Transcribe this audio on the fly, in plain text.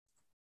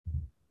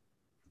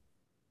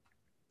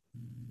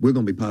We're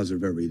going to be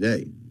positive every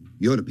day.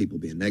 You're the people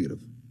being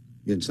negative.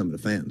 You're some of the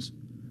fans.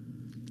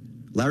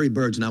 Larry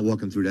Bird's not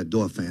walking through that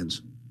door,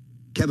 fans.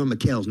 Kevin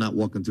McHale's not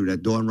walking through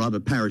that door, and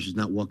Robert Parrish is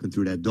not walking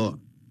through that door.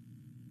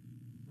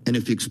 And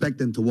if you expect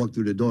them to walk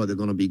through the door, they're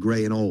going to be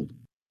gray and old.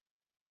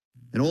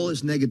 And all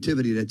this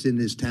negativity that's in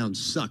this town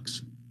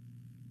sucks.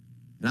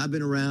 And I've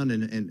been around,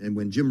 and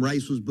when Jim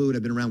Rice was booed,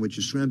 I've been around with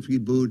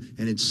Yastrzemski booed,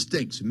 and it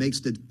stinks. It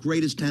makes the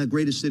greatest town,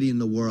 greatest city in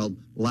the world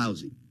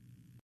lousy.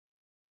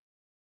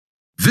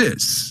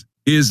 This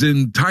is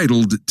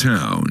Entitled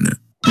Town.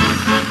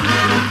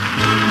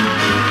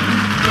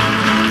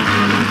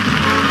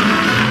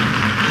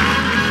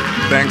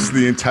 Thanks to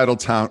the Entitled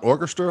Town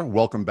Orchestra.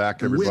 Welcome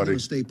back, everybody. We're going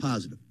to stay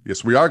positive.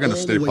 Yes, we are going to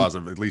stay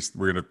positive. At least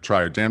we're going to try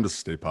our damnedest to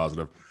stay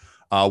positive.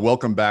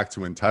 Welcome back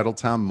to Entitled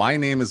Town. My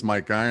name is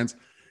Mike Irons.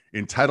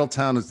 Entitled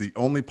Town is the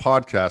only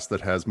podcast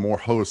that has more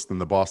hosts than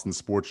the Boston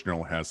Sports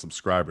Journal has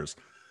subscribers.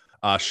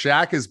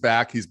 Shaq is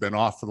back. He's been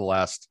off for the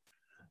last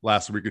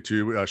week or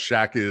two.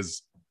 Shaq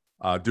is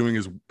doing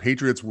his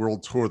Patriots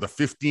World Tour. The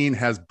 15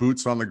 has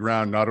boots on the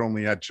ground, not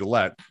only at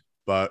Gillette,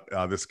 but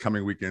this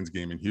coming weekend's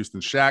game in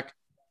Houston. Shaq,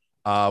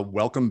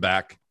 welcome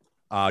back.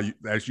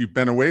 As you've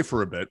been away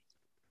for a bit,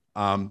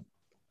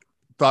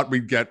 thought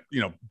we'd get,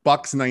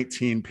 Bucks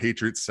 19,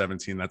 Patriots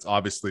 17. That's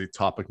obviously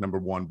topic number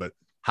one, but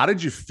how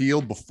did you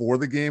feel before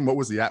the game? What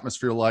was the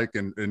atmosphere like?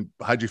 And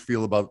how'd you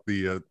feel about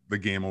the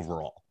game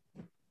overall?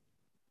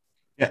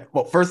 Yeah,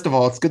 well, first of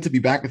all, it's good to be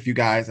back with you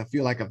guys. I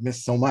feel like I've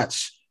missed so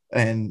much,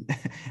 and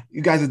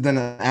you guys have done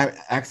an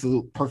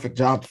absolute perfect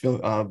job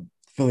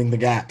filling the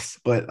gaps,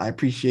 but I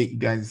appreciate you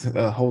guys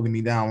holding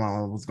me down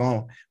while I was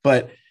gone.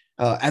 But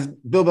as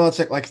Bill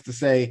Belichick likes to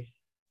say,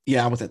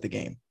 yeah, I was at the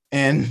game,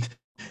 and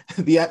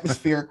the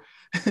atmosphere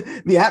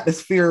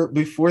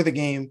before the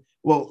game.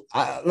 Well,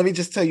 let me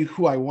just tell you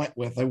who I went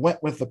with. I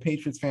went with a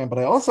Patriots fan, but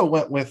I also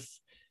went with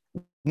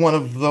one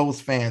of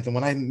those fans. And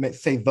when I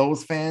say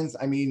those fans,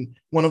 I mean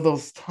one of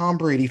those Tom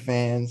Brady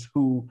fans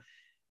who,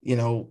 he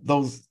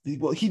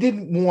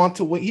didn't want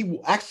to win. He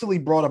actually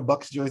brought a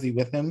Bucks jersey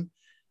with him,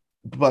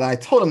 but I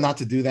told him not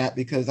to do that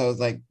because I was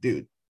like,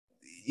 dude,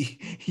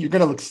 you're going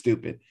to look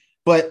stupid.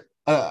 But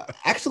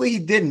actually he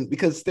didn't,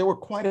 because there were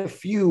quite a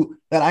few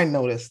that I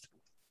noticed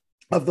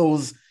of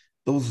those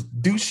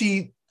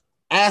douchey,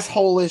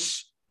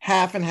 asshole-ish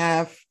half and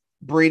half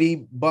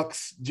Brady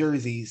Bucks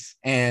jerseys.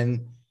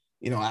 And,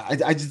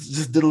 I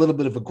just did a little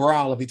bit of a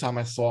growl every time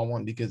I saw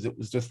one because it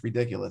was just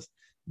ridiculous.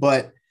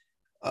 But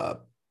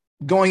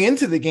going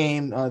into the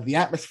game, the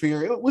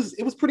atmosphere, it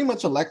was pretty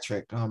much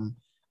electric.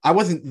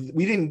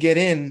 We didn't get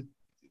in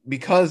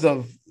because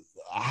of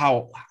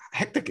how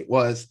hectic it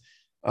was.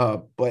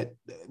 But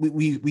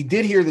we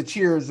did hear the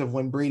cheers of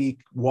when Brady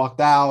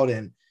walked out,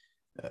 and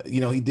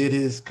he did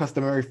his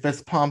customary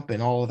fist pump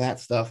and all of that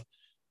stuff.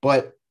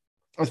 But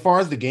as far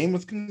as the game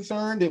was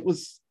concerned, it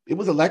was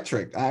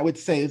electric. I would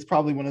say it's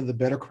probably one of the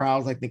better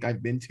crowds I think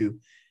I've been to.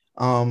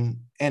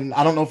 And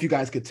I don't know if you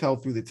guys could tell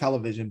through the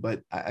television,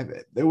 but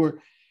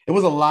it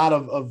was a lot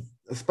of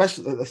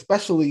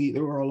especially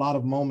there were a lot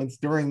of moments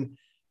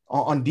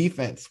on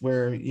defense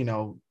where,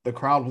 the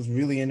crowd was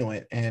really into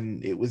it,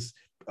 and it was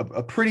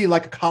a pretty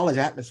like a college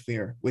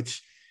atmosphere,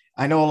 which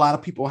I know a lot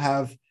of people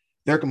have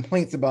their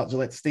complaints about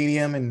Gillette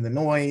Stadium and the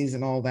noise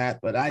and all that,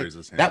 but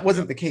that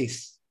wasn't the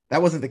case.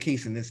 That wasn't the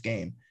case in this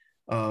game.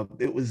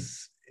 It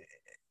was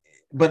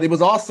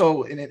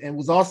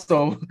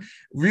also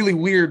really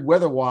weird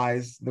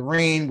weather-wise. The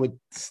rain would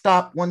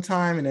stop one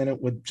time and then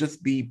it would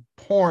just be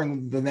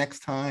pouring the next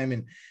time,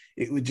 and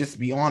it would just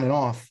be on and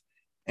off.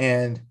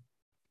 And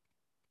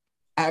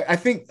I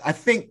think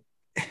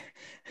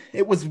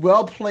it was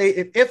well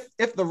played. If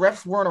the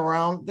refs weren't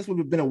around, this would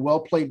have been a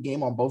well-played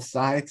game on both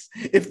sides.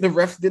 If the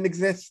refs didn't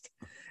exist,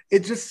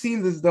 it just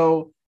seemed as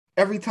though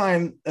every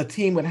time a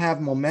team would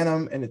have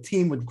momentum and a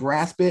team would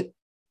grasp it,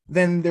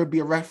 then there'd be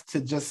a ref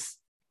to just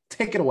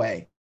take it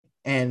away,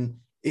 and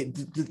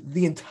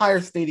the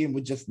entire stadium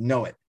would just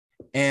know it.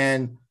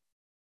 And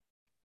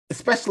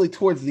especially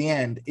towards the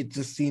end, it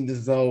just seemed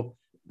as though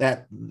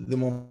that the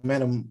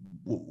momentum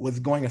was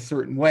going a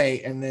certain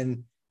way, and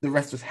then the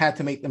refs just had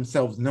to make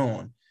themselves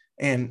known.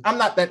 And I'm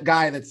not that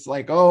guy that's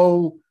like,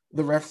 all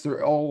the refs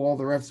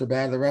are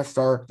bad. The refs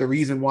are the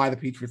reason why the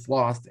Patriots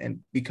lost, and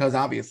because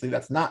obviously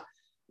that's not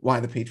why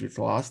the Patriots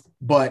lost.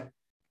 But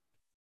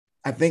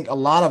I think a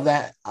lot of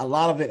it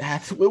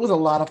was a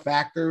lot of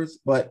factors.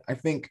 But I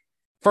think,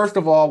 first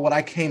of all, what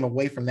I came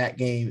away from that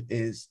game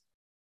is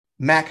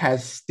Mac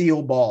has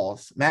steel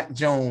balls. Mac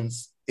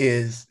Jones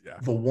is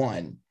the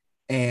one.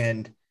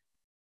 And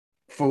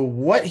for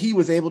what he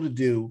was able to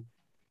do,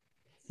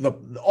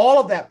 all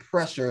of that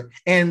pressure,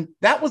 and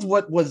that was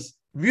what was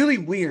really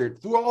weird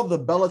through all the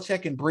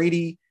Belichick and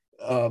Brady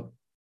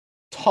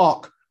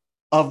talk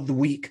of the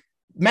week.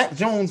 Mac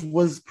Jones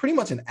was pretty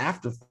much an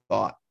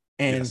afterthought.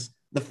 And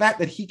the fact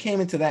that he came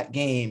into that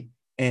game,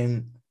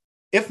 and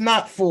if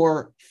not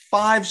for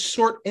 5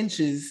 short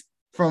inches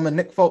from a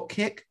Nick Folk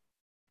kick,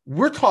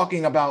 we're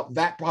talking about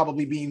that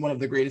probably being one of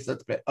the greatest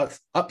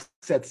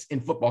upsets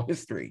in football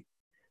history.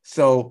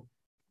 So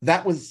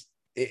that was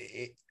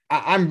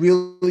I'm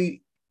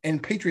really,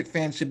 and Patriot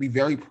fans should be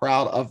very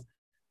proud of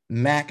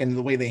Mac and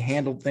the way they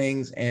handled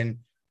things, and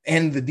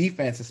the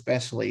defense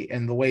especially,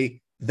 and the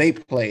way they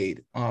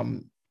played.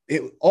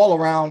 It all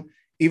around,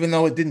 even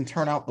though it didn't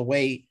turn out the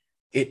way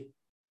it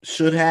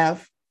should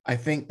have, I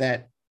think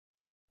that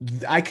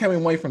I came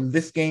away from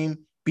this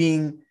game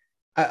being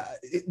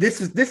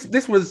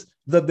this was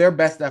their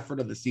best effort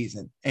of the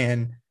season,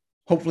 and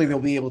hopefully they'll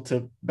be able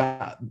to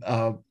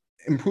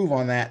improve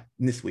on that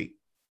this week.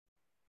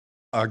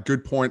 A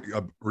good point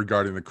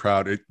regarding the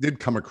crowd. It did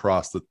come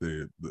across that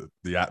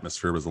the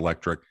atmosphere was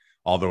electric,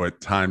 although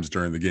at times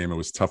during the game it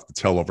was tough to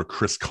tell over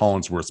Chris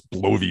Collinsworth's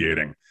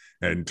bloviating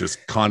and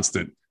just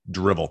constant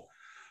drivel.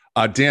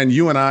 Dan,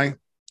 you and I,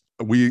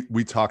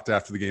 we talked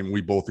after the game.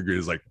 We both agreed,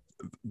 is like,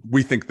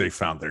 we think they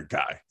found their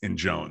guy in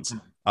Jones.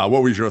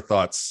 What was your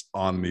thoughts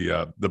on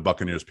the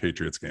Buccaneers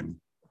Patriots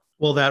game?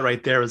 Well, that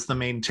right there is the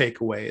main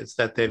takeaway, is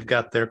that they've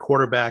got their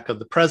quarterback of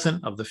the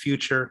present, of the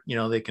future. You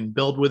know, they can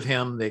build with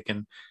him. They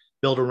can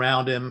build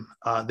around him.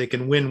 They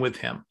can win with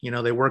him. You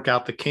know, they work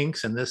out the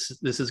kinks, and this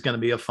is going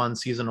to be a fun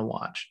season to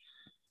watch.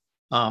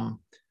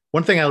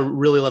 One thing I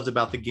really loved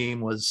about the game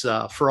was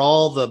for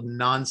all the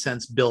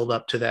nonsense build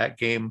up to that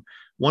game,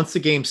 once the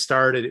game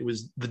started, it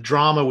was the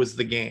drama was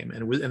the game,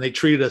 and they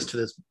treated us to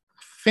this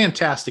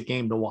fantastic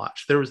game to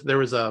watch. There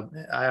was I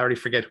already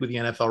forget who the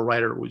NFL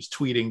writer was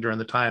tweeting during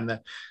the time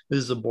that this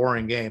is a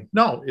boring game.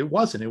 No, it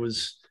wasn't. It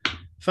was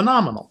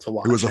phenomenal to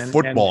watch. It was a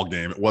football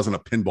game. It wasn't a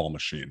pinball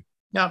machine.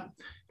 Yeah.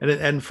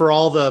 And for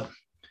all the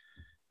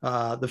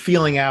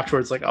feeling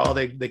afterwards, like, oh,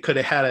 they could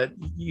have had it.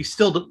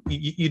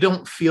 You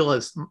don't feel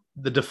as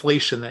the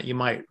deflation that you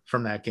might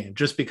from that game,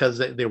 just because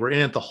they were in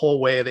it the whole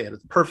way. They had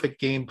a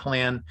perfect game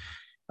plan,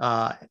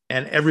 and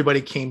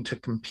everybody came to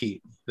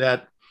compete.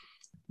 That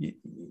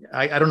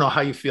I don't know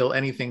how you feel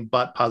anything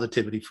but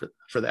positivity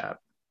for that.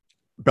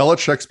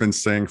 Belichick's been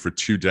saying for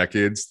 2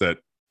 decades that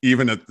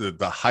even at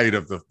the height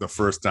of the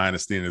first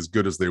dynasty, and as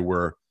good as they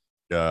were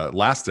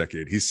last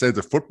decade, he said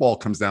the football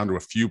comes down to a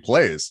few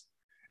plays.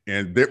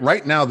 And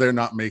right now they're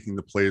not making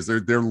the plays.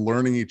 They're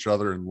learning each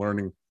other and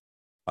learning,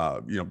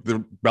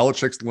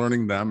 Belichick's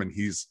learning them, and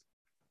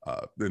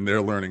and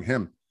they're learning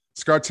him.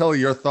 Scartelli,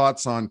 your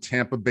thoughts on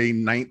Tampa Bay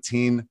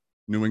 19,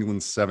 New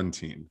England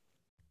 17?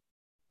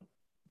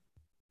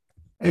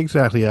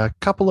 Exactly. A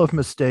couple of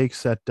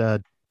mistakes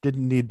that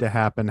didn't need to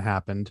happen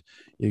happened.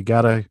 You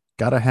gotta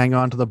hang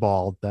on to the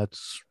ball.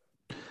 That's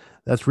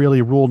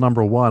really rule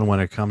number one when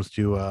it comes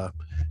to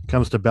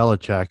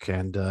Belichick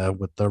and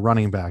with the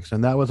running backs,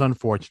 and that was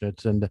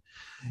unfortunate. And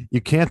you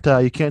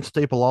can't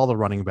staple all the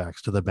running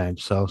backs to the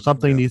bench. So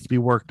something needs to be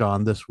worked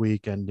on this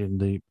week and in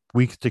the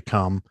weeks to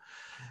come.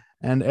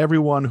 And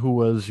everyone who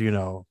was,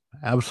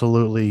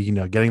 absolutely,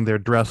 getting their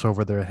dress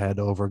over their head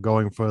over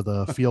going for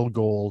the field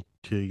goal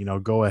to,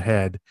 go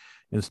ahead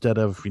instead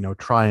of,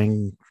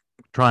 trying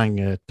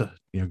it,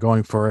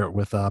 going for it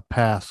with a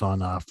pass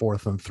on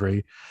 4th and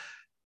 3.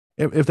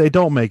 If they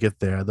don't make it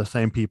there, the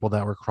same people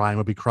that were crying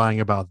would be crying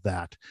about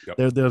that.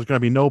 Yep. There's going to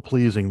be no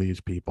pleasing these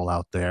people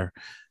out there.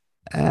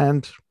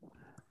 And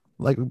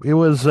like it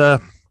was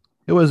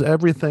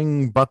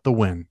everything but the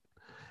win.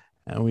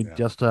 And we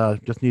just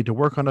need to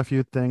work on a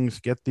few things,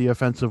 get the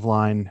offensive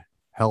line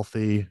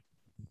healthy,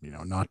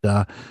 not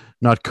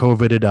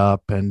COVIDed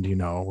up, and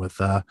with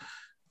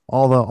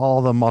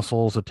all the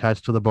muscles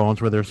attached to the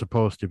bones where they're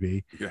supposed to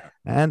be. Yeah.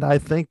 And I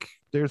think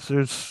there's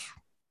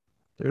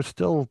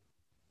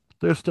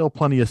still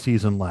plenty of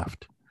season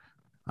left.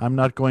 I'm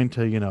not going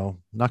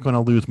to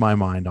lose my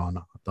mind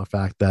on the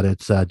fact that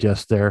it's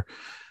just they're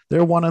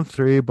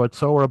 1-3, but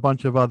so are a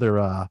bunch of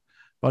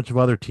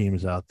other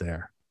teams out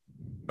there.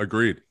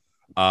 Agreed.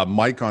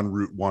 Mike on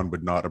Route 1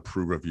 would not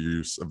approve of your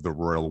use of the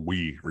royal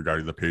we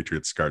regarding the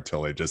Patriots.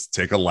 Scartelli, just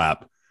take a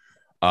lap.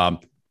 To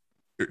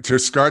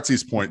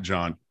Scartzi's point,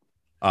 John,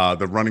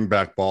 the running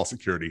back ball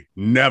security,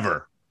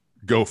 never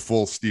go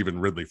full Stephen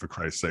Ridley, for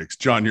Christ's sakes.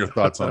 John, your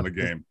thoughts on the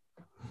game?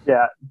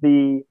 Yeah,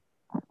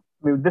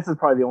 this is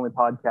probably the only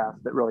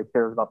podcast that really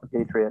cares about the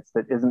Patriots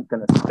that isn't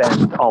going to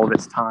spend all of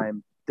its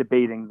time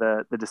debating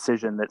the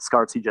decision that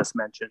Scartzi just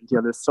mentioned.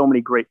 There's so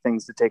many great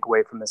things to take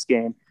away from this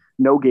game.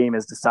 No game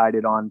is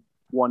decided on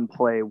one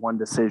play, one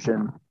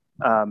decision.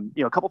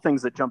 A couple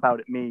things that jump out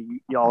at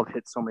me. Y'all have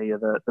hit so many of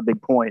the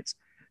big points.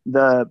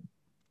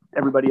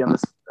 Everybody on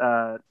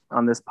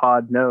this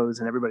pod knows,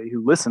 and everybody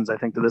who listens, I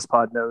think, to this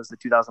pod knows the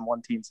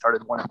 2001 team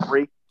started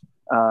 1-3.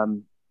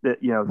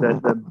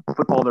 The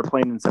football they're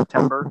playing in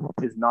September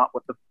is not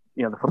what the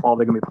football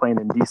they're going to be playing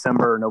in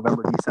December or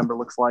November, December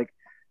looks like.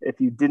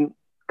 If you didn't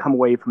come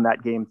away from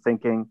that game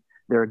thinking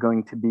they're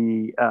going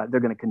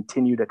to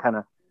continue to kind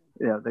of,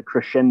 the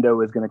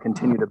crescendo is going to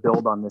continue to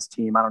build on this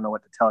team, I don't know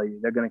what to tell you.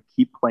 They're going to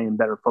keep playing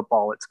better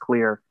football. It's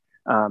clear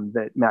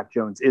that Mac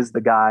Jones is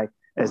the guy,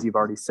 as you've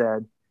already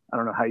said. I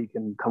don't know how you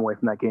can come away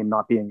from that game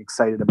not being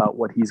excited about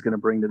what he's going to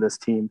bring to this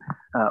team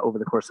over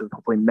the course of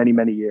hopefully many,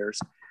 many years.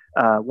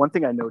 One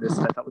thing I noticed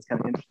I thought was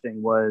kind of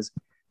interesting was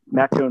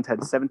Mac Jones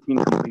had 17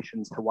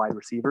 completions to wide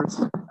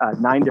receivers.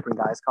 9 different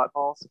guys caught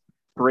balls.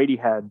 Brady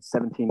had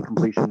 17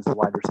 completions to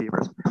wide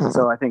receivers.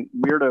 So I think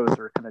weirdos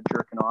are kind of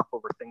jerking off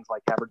over things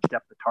like average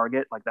depth of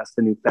target. Like that's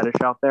the new fetish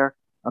out there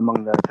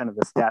among the kind of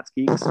the stats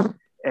geeks.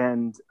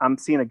 And I'm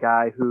seeing a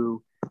guy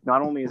who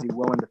not only is he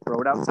willing to throw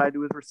it outside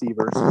to his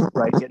receivers,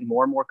 right, getting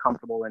more and more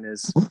comfortable in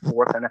his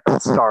fourth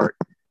NFL start,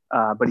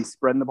 but he's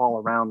spreading the ball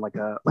around like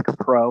a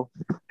pro.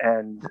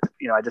 And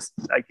I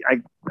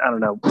don't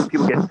know,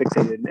 people get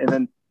fixated. And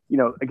then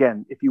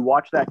again, if you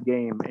watch that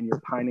game and you're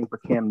pining for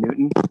Cam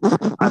Newton,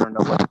 I don't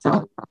know what to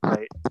tell you,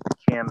 right?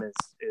 Cam is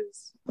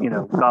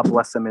God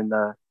bless him in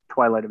the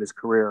twilight of his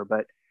career,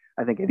 but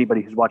I think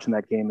anybody who's watching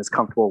that game is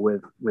comfortable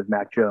with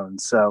Mac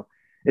Jones. So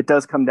it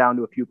does come down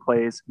to a few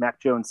plays. Mac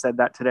Jones said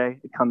that today.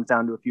 It comes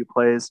down to a few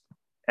plays.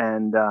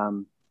 And,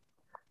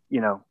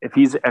 if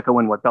he's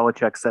echoing what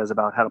Belichick says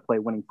about how to play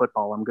winning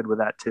football, I'm good with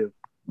that too.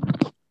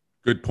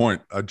 Good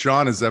point.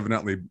 John is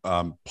evidently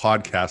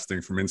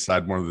podcasting from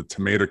inside one of the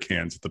tomato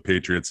cans that the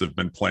Patriots have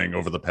been playing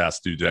over the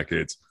past 2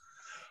 decades.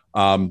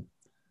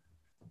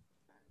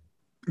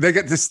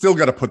 They still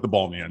got to put the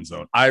ball in the end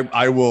zone.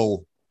 I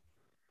will.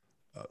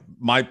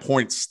 My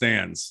point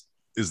stands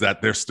is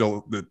that they're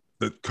still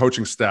the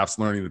coaching staff's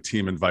learning the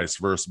team and vice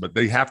versa, but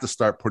they have to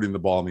start putting the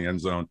ball in the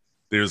end zone.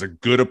 There's a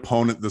good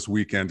opponent this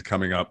weekend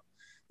coming up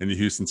in the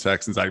Houston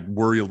Texans. I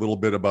worry a little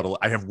bit about.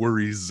 I have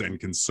worries and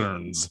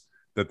concerns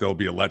that there'll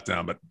be a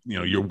letdown, but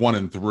you're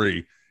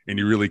 1-3 and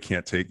you really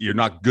can't you're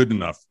not good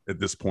enough at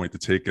this point to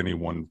take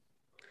anyone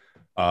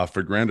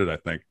for granted, I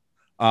think.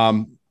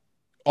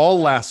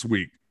 All last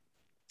week,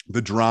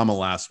 the drama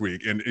last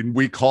week, and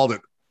we called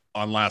it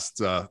on last,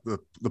 the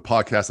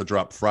podcast that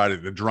dropped Friday,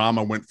 the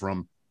drama went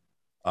from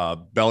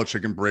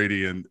Belichick and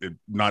Brady and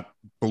not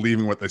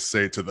believing what they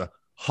say to the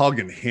hug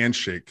and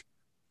handshake,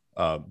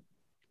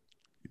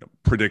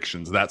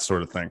 predictions, that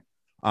sort of thing.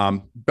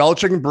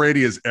 Belichick and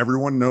Brady, as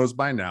everyone knows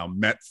by now,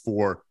 met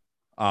for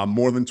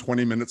more than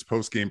 20 minutes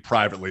post-game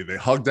privately. They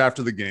hugged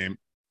after the game,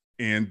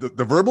 and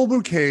the verbal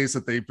bouquets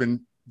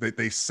that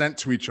they sent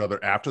to each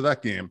other after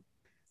that game,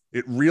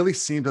 it really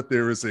seemed that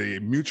there is a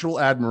mutual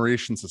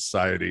admiration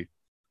society,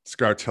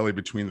 Scartelli,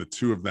 between the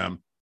two of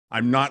them.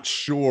 I'm not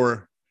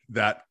sure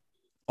that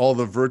all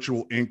the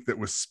virtual ink that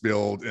was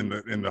spilled and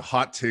the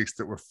hot takes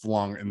that were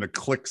flung and the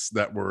clicks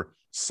that were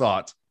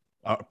sought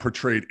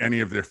portrayed any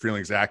of their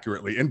feelings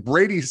accurately. And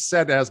Brady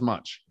said as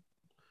much.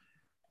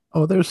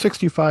 Oh, there's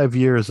 65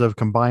 years of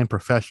combined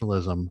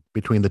professionalism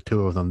between the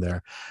two of them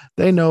there.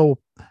 They know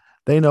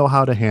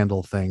how to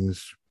handle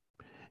things,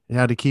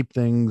 how to keep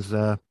things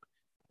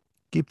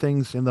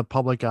in the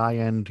public eye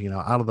and,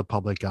 out of the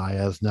public eye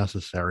as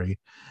necessary.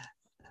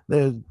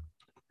 The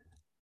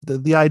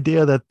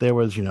idea that there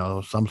was,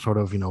 some sort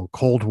of,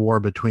 Cold War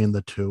between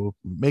the two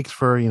makes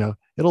for,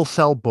 it'll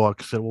sell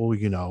books. It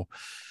will,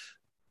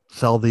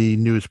 sell the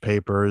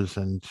newspapers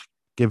and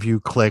give you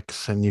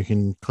clicks, and you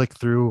can click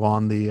through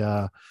on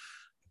the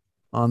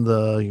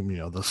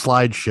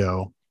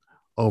slideshow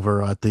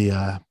over at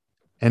the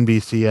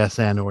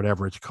NBCSN or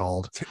whatever it's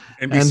called.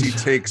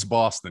 NBC Takes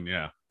Boston.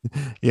 Yeah.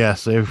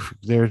 Yes.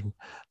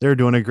 They're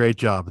doing a great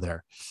job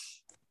there.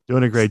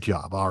 Doing a great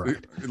job. All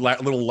right.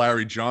 Little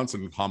Larry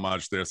Johnson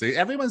homage there. Say,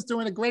 everyone's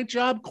doing a great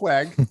job,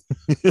 Quag.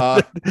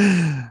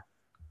 Dan,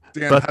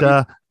 but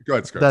go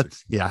ahead, Scott.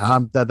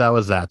 That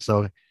was that.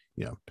 So,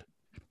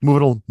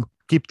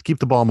 keep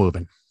the ball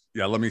moving.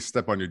 Yeah, let me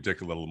step on your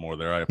dick a little more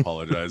there. I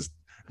apologize.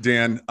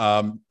 Dan,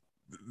 the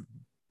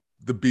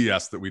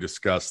BS that we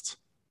discussed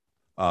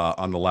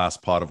on the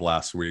last pod of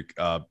last week,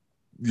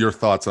 your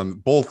thoughts on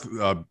both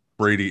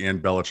Brady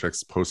and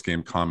Belichick's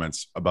post-game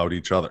comments about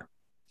each other?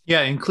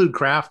 Yeah, include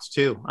Kraft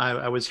too.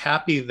 I was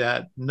happy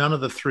that none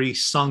of the three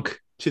sunk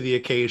to the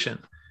occasion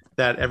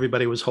that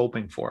everybody was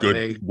hoping for.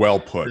 Well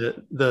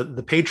put.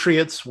 The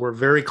Patriots were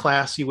very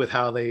classy with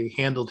how they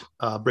handled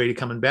Brady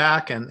coming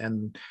back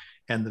and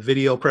the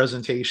video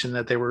presentation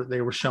that they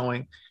were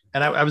showing.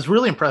 And I was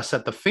really impressed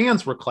that the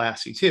fans were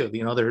classy too.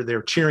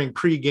 They're cheering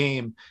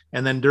pre-game,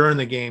 and then during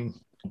the game,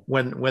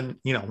 when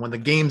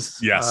the game's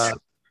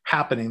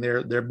happening,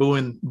 they're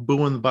booing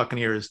the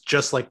Buccaneers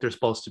just like they're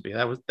supposed to be.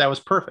 That was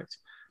perfect.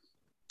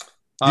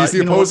 He's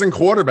the opposing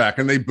quarterback,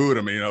 and they booed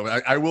him.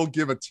 I will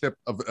give a tip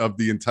of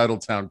the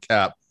Entitled Town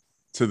cap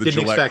to the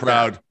Gillette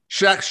crowd.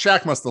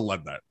 Shaq must have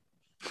led that.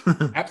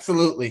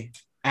 Absolutely.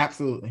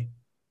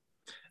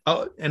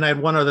 Oh, and I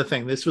had one other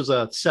thing. This was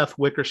a Seth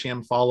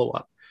Wickersham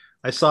follow-up.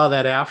 I saw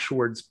that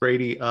afterwards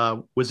Brady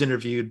was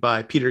interviewed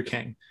by Peter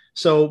King.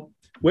 So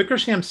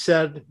Wickersham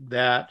said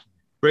that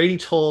Brady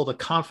told a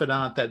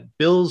confidant that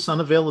Bill's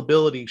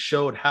unavailability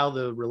showed how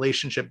the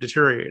relationship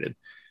deteriorated.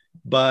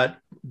 But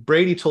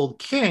Brady told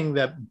King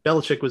that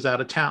Belichick was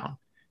out of town.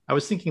 I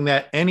was thinking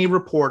that any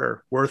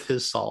reporter worth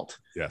his salt,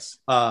 yes,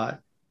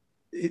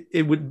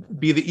 it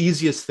would be the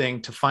easiest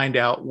thing to find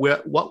out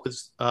what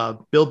was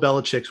Bill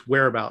Belichick's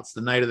whereabouts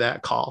the night of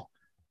that call.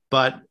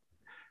 But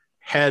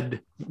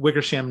had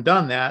Wickersham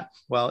done that,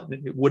 well,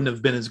 it wouldn't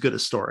have been as good a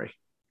story.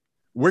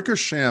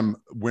 Wickersham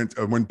went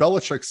when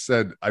Belichick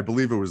said, I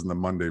believe it was in the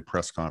Monday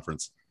press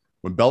conference,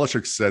 when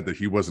Belichick said that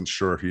he wasn't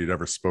sure he had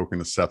ever spoken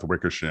to Seth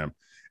Wickersham.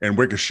 and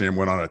Wickersham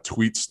went on a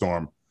tweet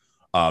storm,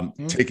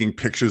 taking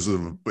pictures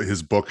of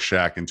his book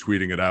Shaq and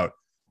tweeting it out.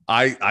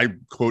 I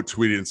quote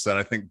tweeted and said,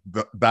 I think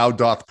thou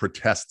doth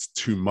protest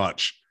too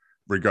much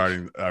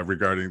regarding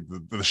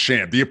the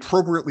sham, the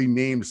appropriately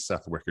named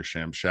Seth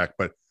Wickersham Shaq.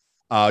 But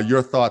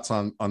your thoughts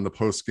on the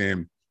post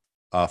game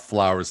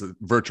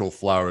virtual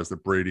flowers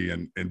that Brady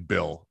and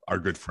Bill, our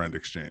good friend,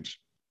 exchanged?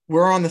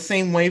 We're on the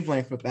same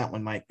wavelength with that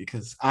one, Mike,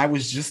 because I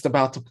was just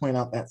about to point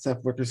out that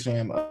Seth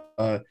Wickersham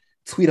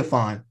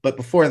tweet-a-thon. But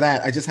before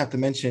that, I just have to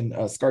mention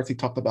Scarcy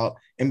talked about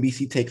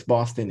NBC Takes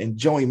Boston and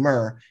Joey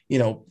Murr,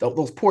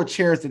 those poor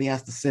chairs that he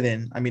has to sit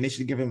in. I mean, they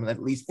should give him at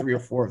least 3 or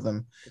 4 of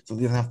them so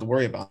he doesn't have to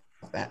worry about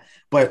that.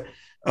 But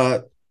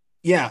Belichick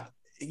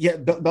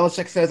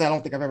says, I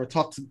don't think I've ever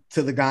talked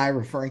to the guy,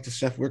 referring to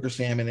Seth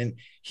Wickersham, and then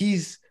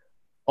he's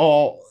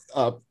all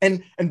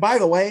and by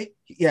the way,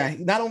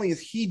 not only is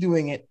he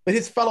doing it, but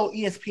his fellow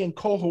ESPN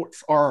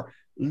cohorts are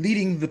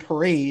leading the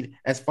parade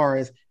as far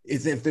as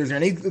if there's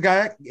any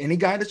guy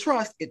to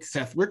trust, it's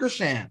Seth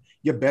Wickersham.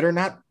 You better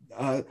not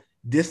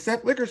diss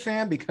Seth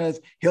Wickersham because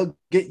he'll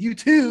get you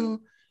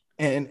too.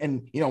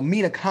 And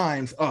Mina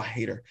Kimes,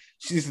 hater.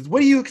 She says,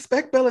 what do you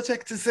expect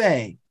Belichick to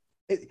say?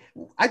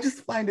 I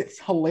just find it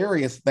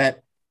hilarious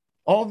that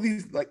all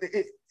these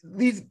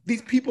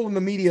these people in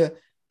the media,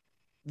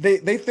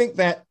 they think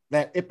that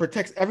it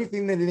protects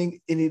everything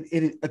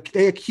that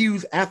they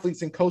accuse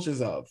athletes and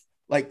coaches of.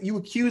 Like, you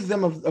accuse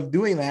them of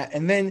doing that,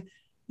 and then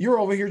you're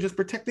over here just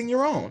protecting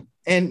your own.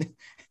 And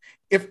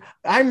if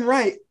I'm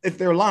right, if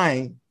they're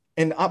lying,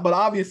 but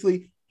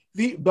obviously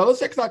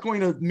Belichick's not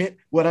going to admit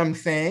what I'm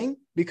saying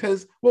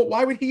because, well,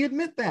 why would he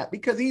admit that?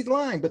 Because he's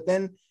lying. But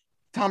then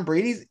Tom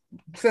Brady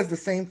says the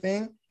same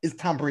thing. Is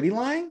Tom Brady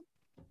lying?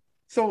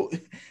 So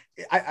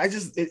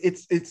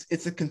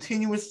it's a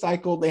continuous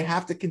cycle. They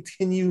have to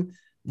continue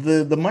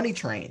the money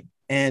train.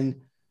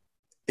 And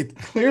it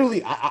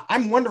clearly,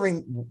 I'm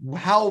wondering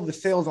how the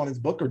sales on his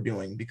book are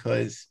doing,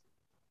 because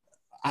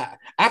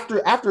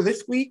after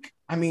this week,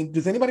 I mean,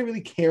 does anybody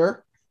really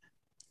care?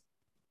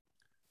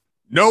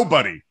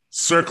 Nobody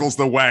circles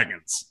the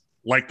wagons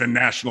like the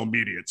national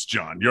media. It's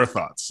John. Your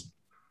thoughts?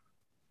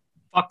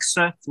 Fuck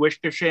Seth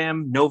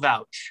Wickersham, no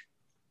vouch.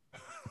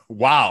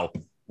 Wow.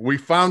 We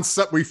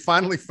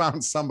finally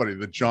found somebody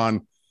that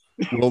John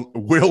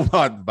will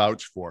not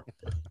vouch for.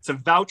 It's a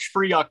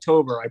vouch-free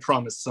October. I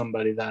promised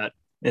somebody that,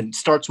 and it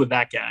starts with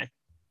that guy.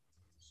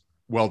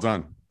 Well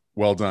done.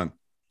 Well done.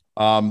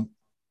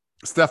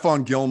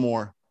 Stephon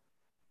Gilmore,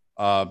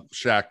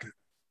 Shaq.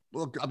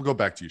 Well, I'll go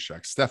back to you,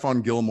 Shaq.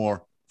 Stephon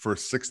Gilmore for a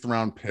 6th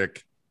round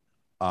pick.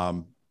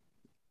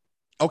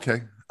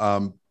 Okay.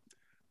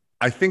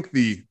 I think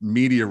the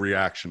media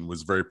reaction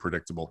was very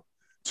predictable.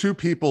 2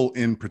 people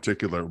in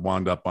particular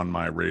wound up on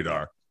my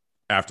radar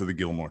after the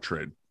Gilmore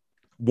trade.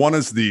 One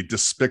is the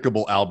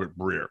despicable Albert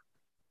Breer.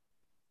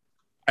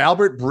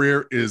 Albert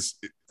Breer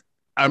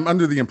I'm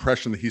under the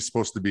impression that he's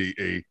supposed to be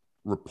a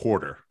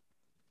reporter.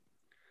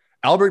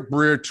 Albert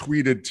Breer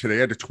tweeted today,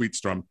 I had a tweet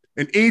storm,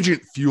 an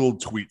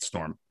agent-fueled tweet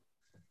storm.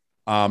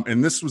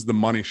 And this was the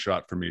money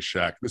shot for me,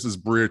 Shaq. This is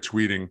Breer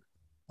tweeting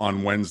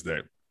on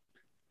Wednesday.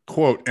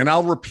 Quote, and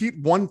I'll repeat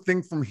one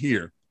thing from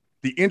here.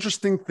 The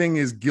interesting thing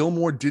is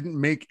Gilmore didn't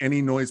make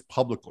any noise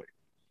publicly.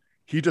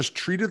 He just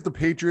treated the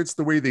Patriots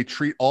the way they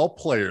treat all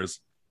players,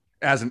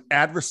 as an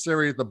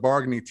adversary at the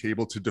bargaining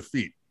table to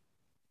defeat.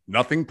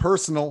 Nothing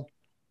personal,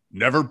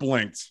 never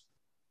blinked.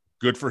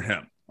 Good for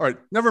him. All right,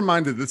 never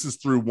mind that this is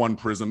through one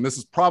prism. This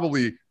is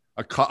probably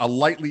a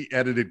lightly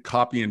edited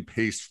copy and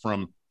paste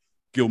from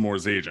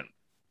Gilmore's agent,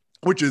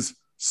 which is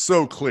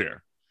so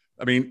clear.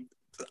 I mean,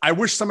 I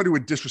wish somebody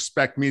would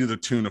disrespect me to the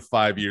tune of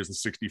 5 years and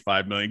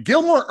 $65 million.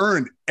 Gilmore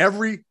earned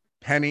every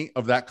penny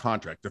of that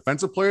contract.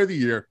 Defensive Player of the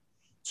Year,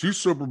 2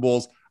 Super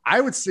Bowls. I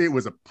would say it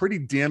was a pretty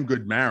damn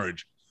good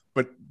marriage.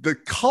 But the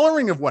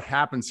coloring of what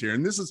happens here,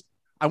 and this is,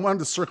 I wanted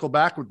to circle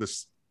back with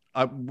this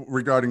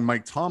regarding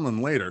Mike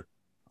Tomlin later,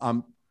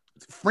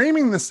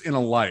 framing this in a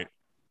light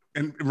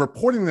and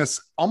reporting this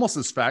almost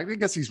as fact. I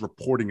guess he's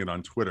reporting it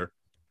on Twitter.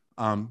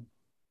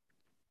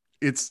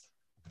 It's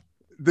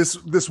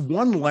this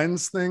one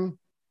lens thing.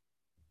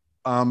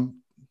 Well,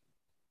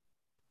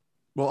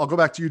 I'll go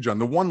back to you, John.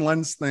 The one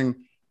lens thing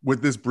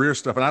with this Breer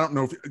stuff, and I don't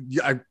know if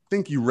I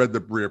think you read the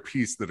Breer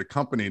piece that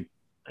accompanied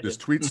this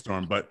tweet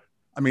storm, but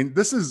I mean,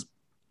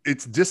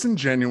 it's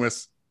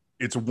disingenuous,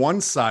 it's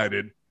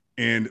one-sided,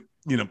 and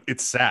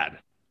it's sad.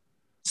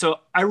 So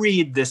I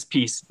read this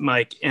piece,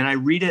 Mike, and I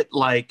read it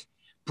like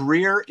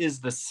Breer is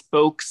the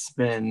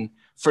spokesman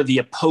for the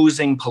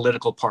opposing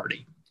political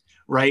party,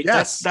 right?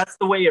 Yes. That's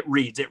the way it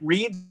reads. It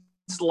reads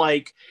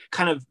like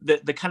kind of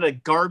the kind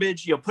of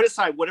garbage, put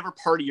aside whatever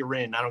party you're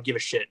in. I don't give a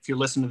shit. If you're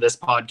listening to this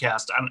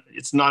podcast,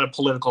 it's not a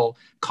political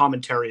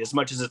commentary as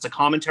much as it's a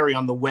commentary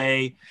on the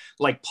way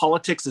like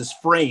politics is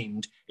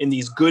framed in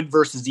these good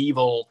versus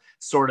evil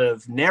sort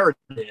of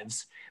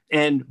narratives.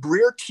 And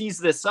Breer tees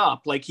this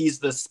up like he's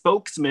the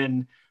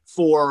spokesman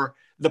for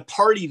the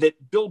party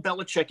that Bill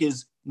Belichick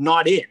is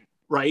not in,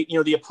 right?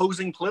 The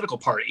opposing political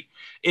party.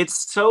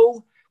 It's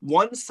so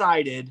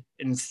one-sided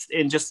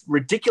and just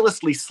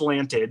ridiculously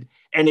slanted,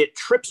 and it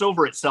trips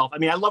over itself. I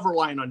mean, I love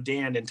relying on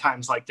Dan in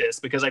times like this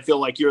because I feel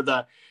like you're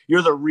the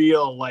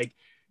real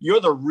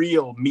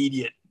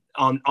immediate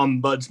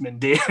ombudsman,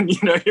 Dan. You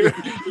know,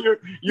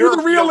 you're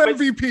the real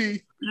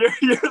MVP.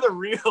 You're the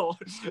real,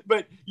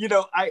 but you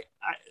know,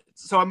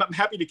 so I'm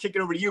happy to kick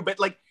it over to you. But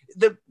like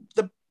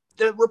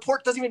the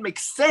report doesn't even make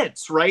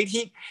sense, right?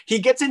 He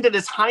gets into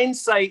this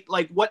hindsight,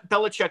 like what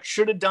Belichick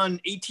should have done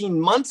 18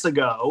 months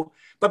ago,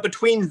 but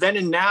between then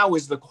and now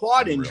is the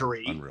quad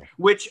injury,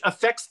 which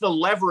affects the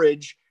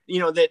leverage, you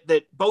know,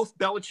 that both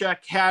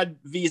Belichick had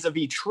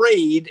vis-a-vis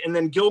trade, and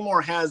then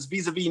Gilmore has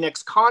vis-a-vis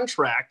next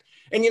contract.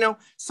 And, you know,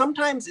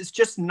 sometimes it's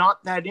just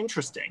not that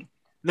interesting.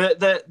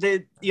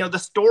 The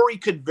story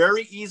could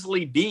very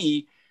easily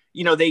be,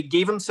 you know, they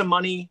gave him some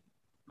money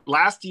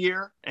last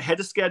year ahead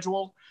of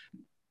schedule.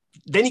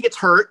 Then he gets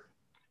hurt.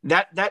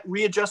 That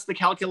readjusts the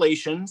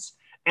calculations.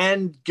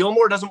 And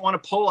Gilmore doesn't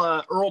want to pull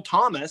a Earl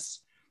Thomas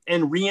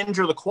and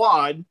re-injure the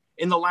quad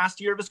in the last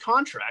year of his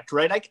contract,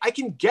 right? I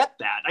can get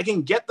that. I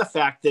can get the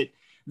fact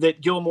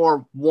that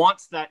Gilmore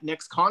wants that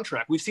next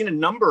contract. We've seen a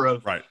number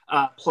of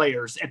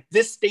players at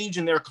this stage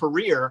in their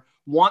career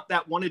want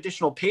that one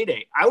additional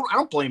payday. I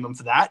don't blame him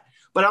for that.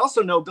 But I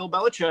also know Bill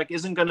Belichick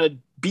isn't going to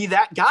be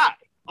that guy.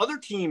 Other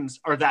teams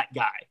are that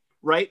guy,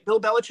 right? Bill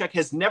Belichick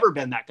has never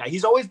been that guy.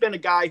 He's always been a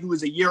guy who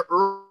was a year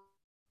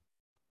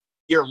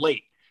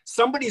late.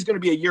 Somebody's going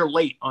to be a year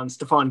late on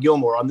Stephon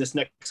Gilmore on this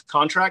next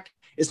contract.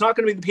 It's not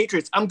going to be the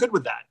Patriots. I'm good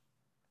with that.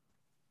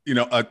 You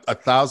know,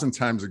 1,000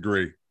 times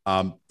agree.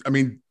 I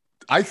mean,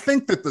 I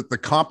think that the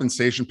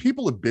compensation,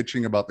 people are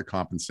bitching about the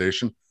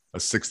compensation, a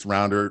 6th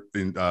rounder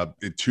in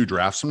 2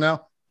 drafts from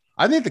now.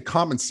 I think the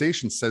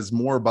compensation says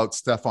more about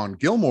Stephon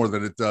Gilmore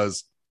than it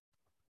does,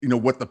 you know,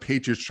 what the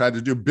Patriots tried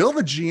to do. Bill,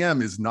 the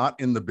GM, is not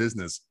in the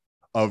business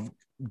of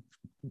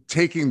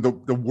taking the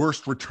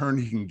worst return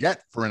he can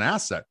get for an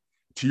asset.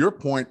 To your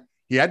point,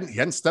 he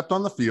hadn't stepped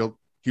on the field.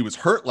 He was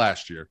hurt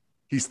last year.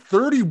 He's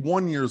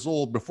 31 years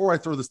old. Before I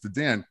throw this to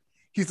Dan,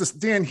 he's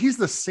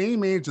the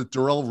same age that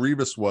Darrelle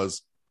Revis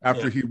was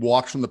after he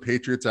walked from the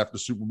Patriots after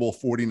Super Bowl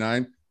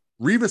 49.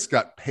 Revis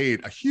got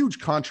paid a huge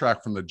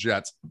contract from the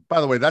Jets.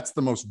 By the way, that's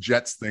the most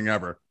Jets thing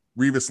ever.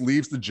 Revis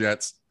leaves the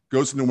Jets,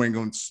 goes to New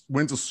England,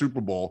 wins a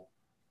Super Bowl,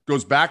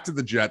 goes back to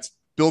the Jets,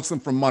 bilks them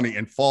for money,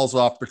 and falls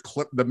off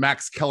the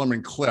Max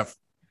Kellerman cliff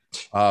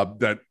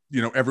that,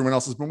 you know, everyone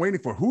else has been waiting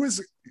for.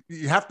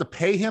 You have to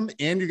pay him,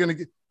 and you're going to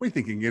get, what do you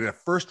think? You can get a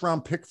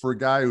 1st-round pick for a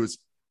guy who's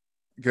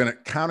going to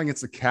count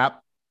against the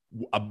cap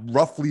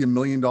roughly $1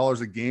 million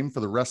a game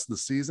for the rest of the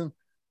season.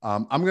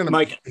 I'm going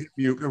to hit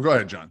you. Go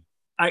ahead, John.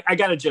 I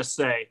got to just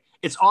say,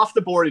 it's off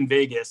the board in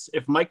Vegas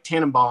if Mike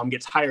Tannenbaum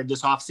gets hired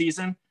this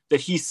offseason that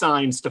he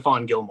signs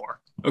Stephon Gilmore.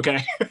 Okay.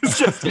 It's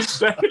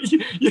just,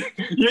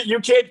 you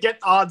can't get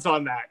odds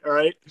on that. All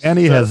right. And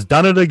he has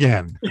done it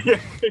again. Yeah,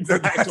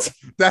 exactly.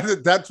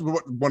 That's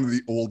what one of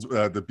the old,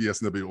 the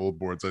BSW old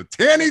boards said.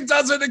 Tanny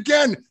does it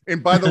again.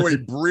 And by the way,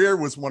 Breer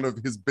was one of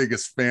his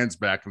biggest fans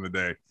back in the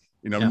day.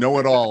 You know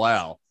it all,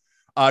 Al.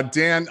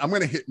 Dan, I'm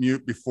going to hit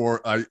mute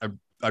before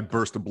I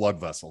burst a blood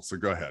vessel. So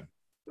go ahead.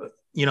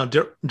 You know,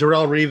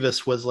 Darrelle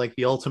Revis was like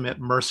the ultimate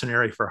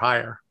mercenary for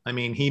hire. I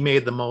mean, he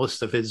made the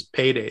most of his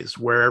paydays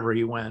wherever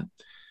he went.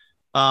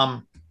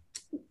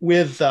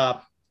 With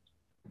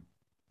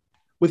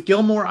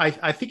Gilmore,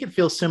 I think it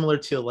feels similar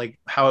to like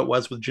how it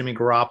was with Jimmy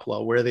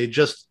Garoppolo, where they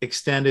just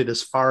extended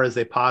as far as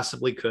they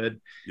possibly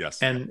could.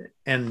 Yes. And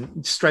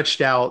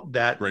stretched out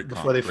that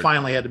before they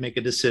finally had to make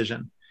a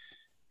decision.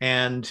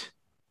 And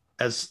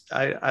as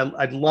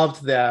I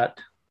loved that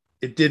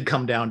it did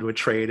come down to a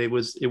trade. It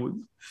was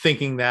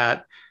thinking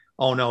that,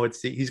 oh no,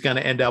 he's going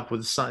to end up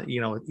with some,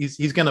 you know,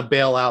 he's going to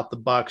bail out the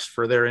Bucs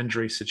for their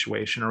injury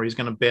situation, or he's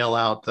going to bail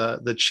out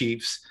the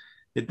Chiefs.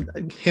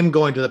 Him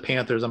going to the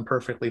Panthers, I'm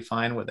perfectly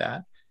fine with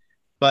that.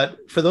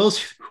 But for those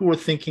who are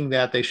thinking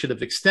that they should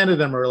have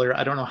extended him earlier,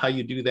 I don't know how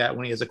you do that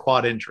when he has a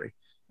quad injury.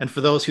 And for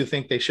those who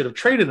think they should have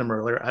traded him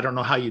earlier, I don't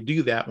know how you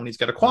do that when he's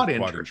got a quad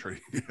injury.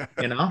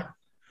 You know,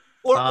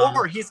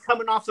 or he's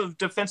coming off of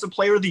Defensive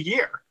Player of the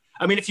Year.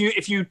 I mean, if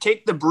you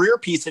take the Breer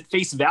piece at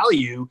face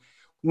value,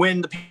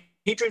 when the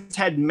Patriots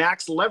had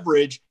max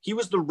leverage, he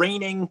was the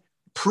reigning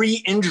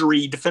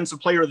pre-injury Defensive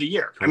Player of the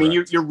Year. Correct. I mean,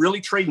 you're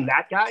really trading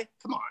that guy?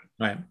 Come on.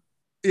 Right.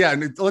 Yeah,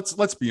 and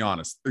let's be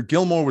honest.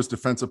 Gilmore was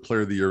Defensive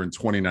Player of the Year in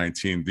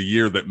 2019, the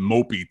year that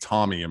Mopey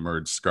Tommy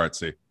emerged,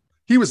 Scartzy.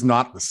 He was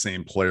not the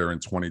same player in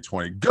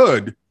 2020.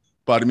 Good,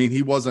 but I mean,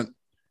 he was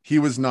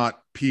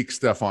not peak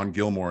Stephon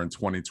Gilmore in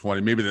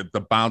 2020. Maybe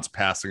the bounce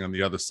passing on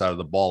the other side of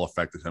the ball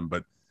affected him,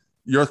 but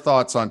your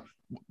thoughts on,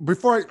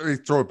 before I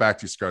throw it back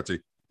to you,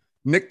 Scartzy,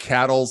 Nick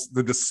Cattles,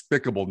 the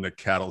despicable Nick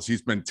Cattles.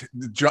 He's been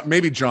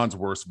maybe John's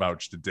worst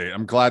vouch today.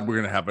 I'm glad we're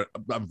going to have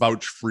a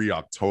vouch-free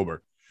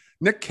October.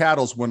 Nick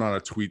Cattles went on a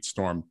tweet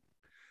storm.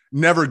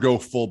 Never go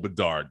full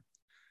Bedard.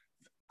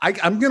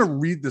 I'm going to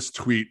read this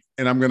tweet,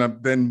 and I'm going to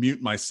then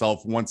mute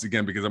myself once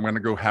again because I'm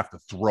going to have to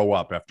throw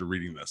up after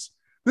reading this.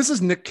 This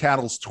is Nick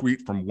Cattles'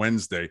 tweet from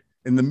Wednesday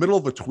in the middle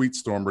of a tweet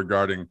storm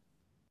regarding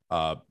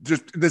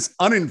just this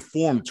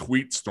uninformed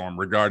tweet storm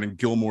regarding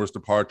Gilmore's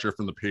departure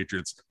from the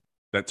Patriots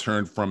that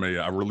turned from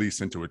a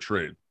release into a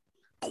trade.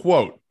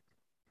 Quote,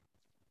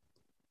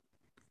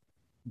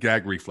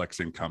 gag reflex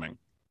incoming.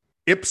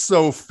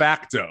 Ipso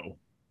facto,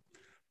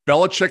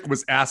 Belichick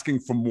was asking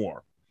for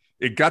more.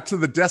 It got to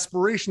the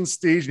desperation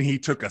stage and he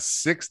took a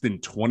 6th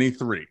and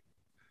 23.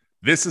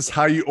 This is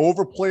how you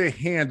overplay a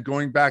hand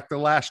going back to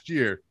last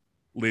year,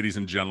 ladies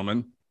and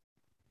gentlemen.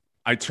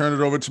 I turn it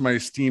over to my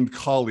esteemed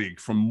colleague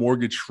from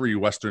Mortgage Free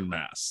Western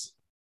Mass.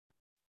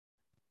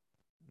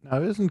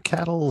 Now, isn't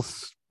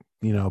Cattle's,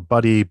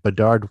 buddy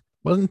Bedard,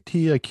 wasn't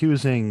he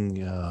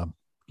accusing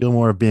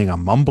Gilmore of being a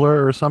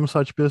mumbler or some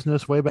such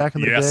business way back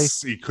in the day?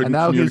 Yes, he couldn't. And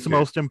now he's the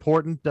most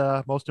important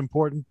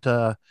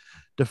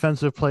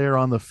defensive player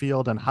on the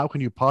field. And how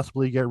can you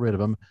possibly get rid of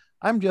him?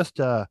 I just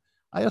want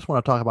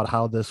to talk about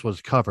how this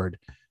was covered.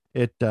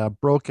 It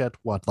broke at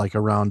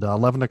around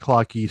 11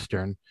 o'clock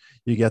Eastern.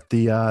 You get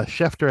the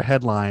Schefter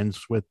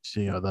headlines with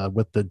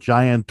the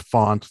giant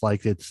fonts,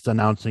 like it's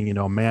announcing,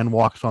 man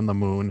walks on the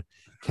moon,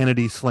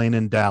 Kennedy slain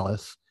in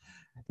Dallas.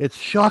 It's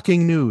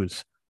shocking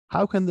news.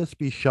 How can this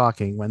be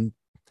shocking when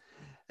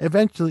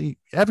eventually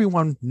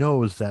everyone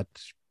knows that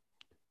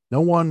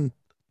no one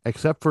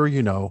except for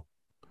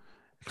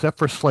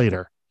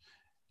Slater,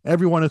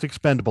 everyone is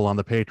expendable on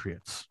the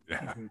Patriots.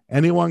 Yeah.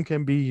 Anyone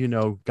can be,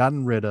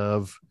 gotten rid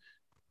of.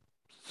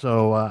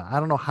 So I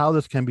don't know how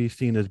this can be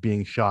seen as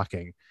being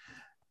shocking.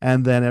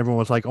 And then everyone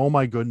was like, "Oh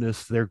my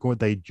goodness, they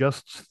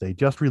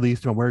just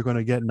released him. We're going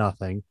to get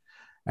nothing."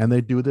 And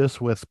they do this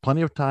with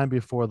plenty of time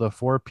before the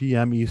 4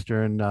 p.m.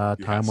 Eastern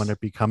time when it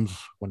becomes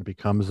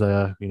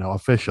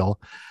official.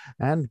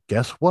 And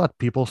guess what?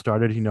 People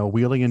started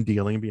wheeling and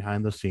dealing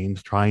behind the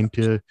scenes, trying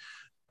to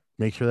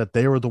make sure that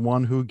they were the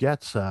one who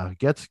gets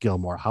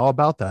Gilmore. How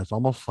about that? It's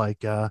almost like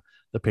the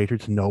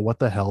Patriots know what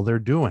the hell they're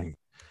doing.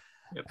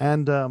 Yep.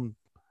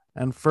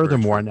 And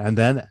furthermore, and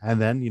then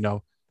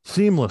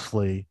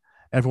seamlessly,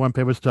 everyone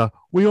pivots to,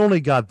 we only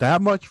got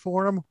that much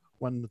for him,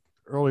 when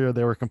earlier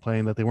they were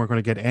complaining that they weren't going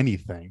to get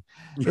anything.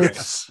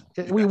 Yes.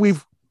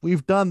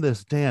 We've done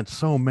this dance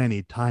so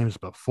many times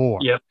before.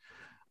 Yep.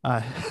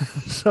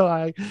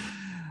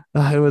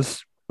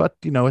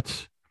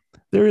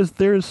 There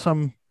is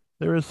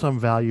some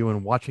value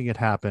in watching it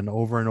happen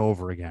over and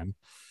over again.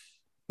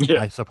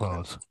 Yeah. I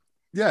suppose.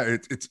 Yeah,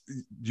 it's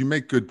you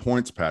make good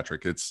points,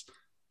 Patrick. It's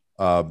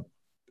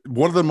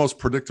one of the most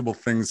predictable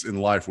things in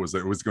life was that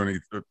it was going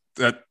to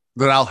that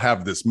I'll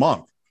have this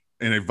month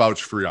in a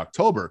vouch-free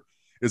October.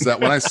 Is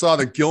that when I saw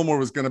that Gilmore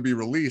was going to be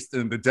released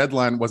and the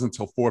deadline wasn't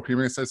until 4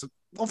 p.m. I said,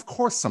 well, of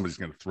course somebody's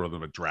going to throw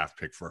them a draft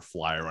pick for a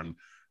flyer on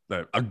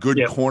a good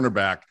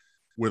cornerback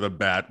with a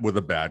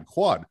bad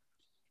quad.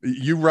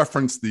 You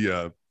referenced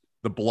the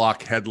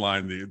block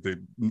headline,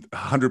 the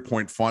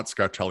 100-point font,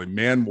 Scott Kelly,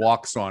 man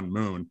walks on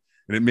moon.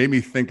 And it made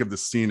me think of the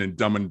scene in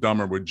Dumb and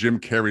Dumber where Jim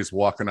Carrey's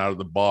walking out of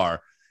the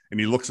bar and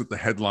he looks at the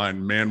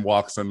headline, man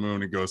walks on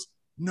moon, and goes,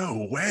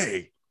 no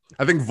way.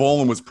 I think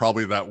Volan was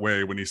probably that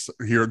way when he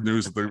heard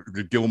news of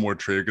the Gilmore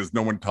trade because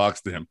no one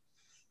talks to him.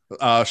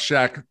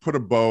 Shaq, put a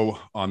bow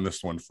on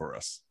this one for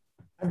us.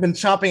 I've been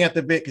chomping at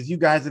the bit because you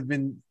guys have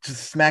been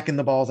just smacking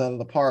the balls out of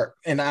the park,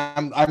 and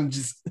I've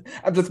just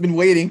been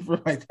waiting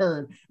for my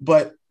turn.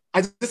 But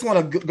I just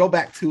want to go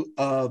back to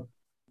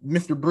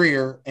Mr.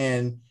 Breer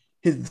and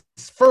his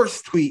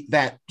first tweet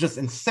that just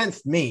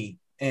incensed me,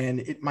 and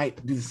it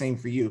might do the same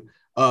for you.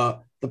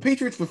 The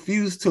Patriots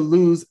refused to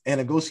lose a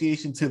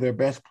negotiation to their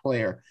best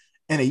player.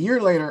 And a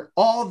year later,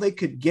 all they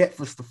could get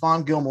for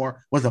Stephon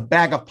Gilmore was a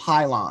bag of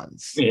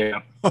pylons. Yeah.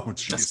 Oh,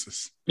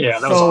 Jesus. Yeah,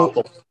 that was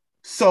awful.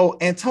 So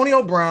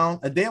Antonio Brown,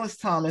 Adalys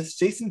Thomas,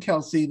 Jason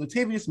Kelce,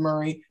 Latavius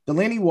Murray,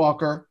 Delaney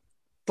Walker,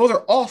 those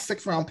are all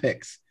 6th-round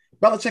picks.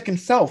 Belichick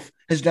himself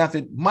has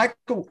drafted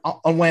Michael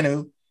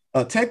Onwenu,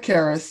 Ted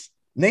Karras,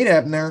 Nate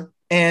Ebner,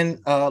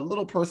 and a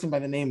little person by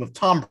the name of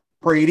Tom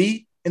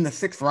Brady in the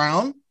 6th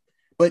round.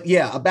 But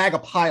yeah, a bag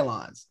of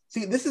pylons.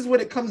 See, this is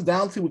what it comes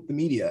down to with the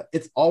media.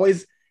 It's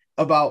always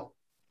about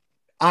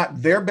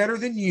they're better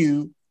than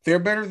you. They're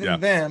better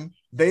than them.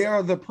 They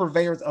are the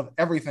purveyors of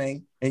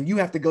everything. And you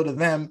have to go to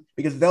them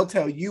because they'll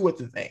tell you what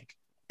to think.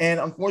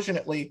 And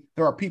unfortunately,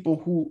 there are people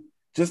who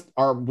just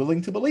are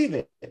willing to believe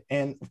it.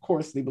 And of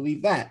course, they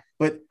believe that.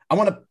 But I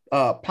want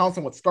to pounce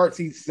on what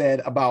Startsy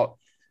said about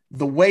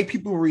the way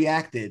people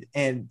reacted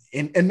and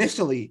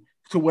initially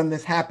to when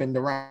this happened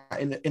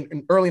around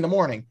in early in the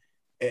morning.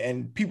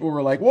 And people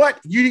were like, what?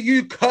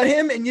 You cut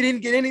him and you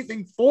didn't get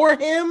anything for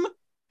him?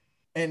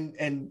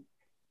 And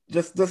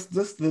just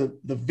the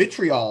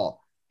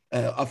vitriol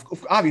of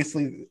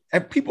obviously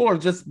people are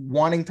just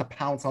wanting to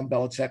pounce on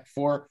Belichick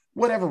for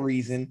whatever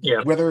reason,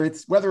 whether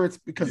it's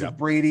because of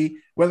Brady,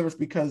 whether it's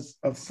because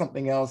of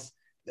something else.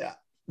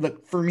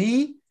 Look, for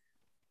me,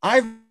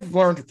 I've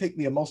learned to take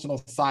the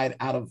emotional side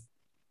out of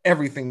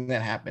everything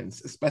that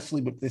happens,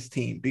 especially with this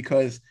team,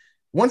 because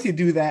once you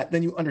do that,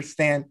 then you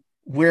understand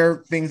where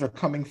things are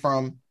coming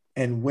from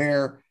and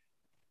where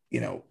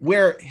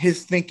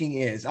his thinking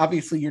is.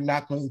 Obviously, you're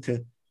not going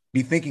to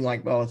be thinking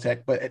like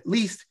Belichick, but at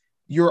least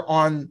you're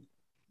on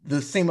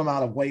the same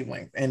amount of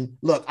wavelength. And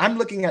look, I'm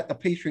looking at the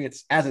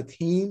Patriots as a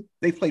team.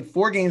 They played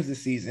 4 games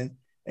this season,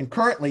 and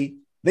currently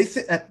they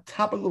sit at the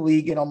top of the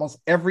league in almost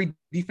every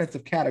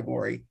defensive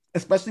category,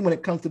 especially when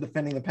it comes to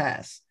defending the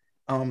pass.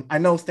 I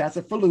know stats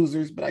are for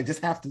losers, but I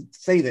just have to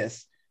say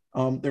this.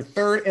 They're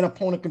 3rd in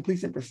opponent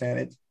completion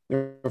percentage.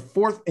 They're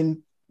 4th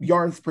in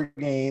yards per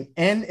game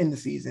and in the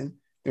season.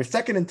 They're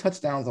 2nd in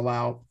touchdowns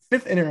allowed,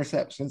 5th in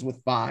interceptions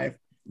with 5.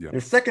 Yep.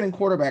 They're 2nd in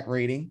quarterback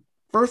rating,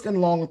 1st in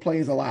long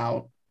plays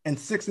allowed, and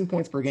 6th in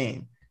points per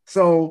game.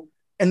 So,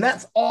 and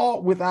that's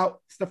all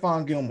without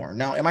Stephon Gilmore.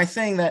 Now, am I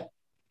saying that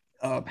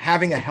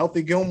having a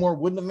healthy Gilmore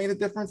wouldn't have made a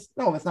difference?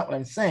 No, that's not what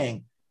I'm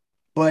saying.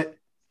 But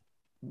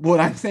what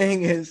I'm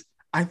saying is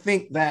I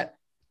think that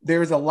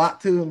there's a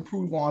lot to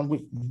improve on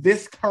with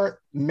this current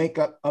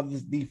makeup of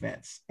this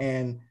defense.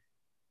 And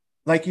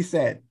like you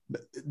said,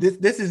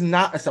 this is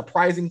not a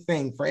surprising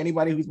thing for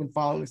anybody who's been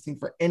following this team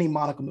for any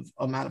modicum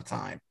amount of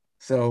time.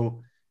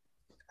 So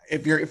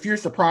if you're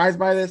surprised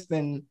by this,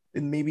 then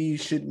maybe you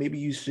should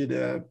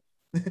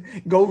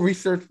go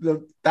research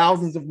the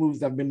thousands of moves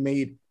that have been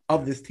made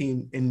of this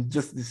team in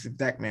just this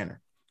exact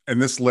manner.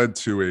 And this led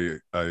to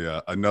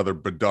another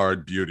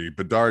Bedard beauty.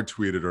 Bedard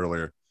tweeted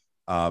earlier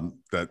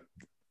that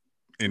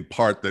in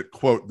part that,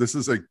 quote, this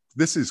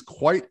is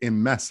quite a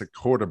mess at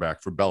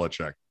quarterback for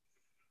Belichick.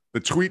 The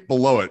tweet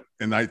below it,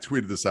 and I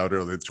tweeted this out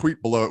earlier, the tweet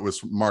below it was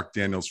from Mark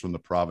Daniels from the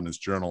Providence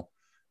Journal.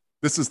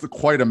 This is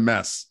quite a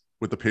mess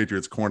with the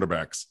Patriots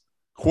cornerbacks.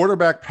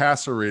 Quarterback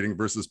passer rating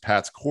versus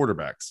Pat's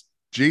quarterbacks.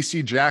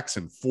 J.C.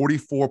 Jackson,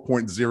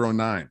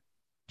 44.09.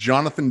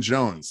 Jonathan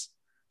Jones,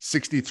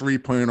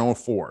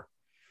 63.04.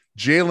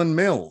 Jalen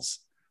Mills,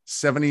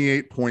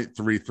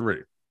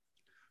 78.33.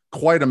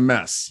 Quite a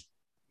mess.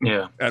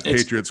 Yeah, at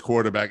Patriots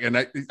quarterback.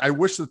 And I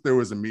wish that there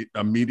was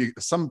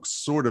some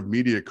sort of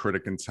media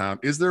critic in town.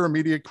 Is there a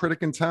media critic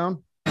in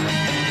town?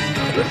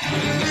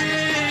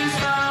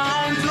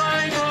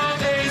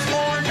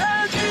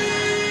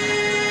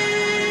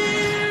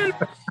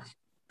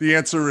 The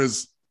answer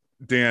is,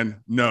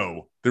 Dan,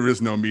 no, there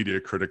is no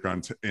media critic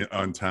on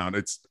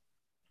town.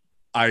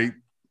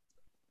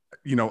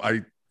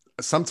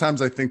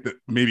 Sometimes I think that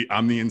maybe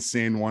I'm the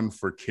insane one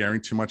for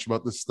caring too much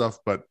about this stuff,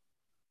 but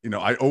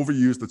I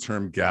overuse the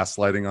term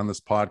gaslighting on this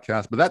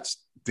podcast, but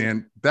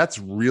that's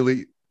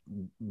really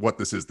what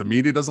this is. The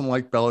media doesn't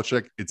like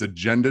Belichick. It's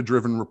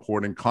agenda-driven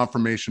reporting,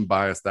 confirmation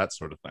bias, that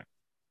sort of thing.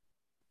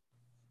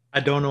 I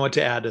don't know what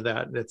to add to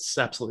that. That's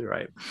absolutely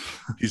right.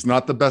 He's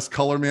not the best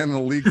color man in the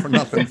league for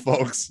nothing,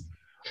 folks.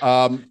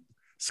 If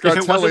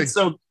it wasn't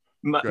so,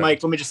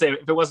 Mike, let me just say,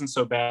 if it wasn't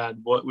so bad,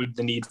 what would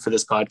the need for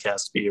this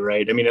podcast be,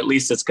 right? I mean, at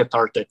least it's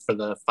cathartic for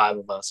the 5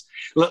 of us.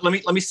 Let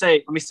me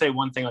say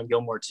one thing on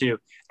Gilmore too.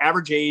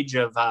 Average age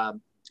of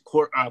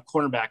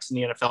cornerbacks in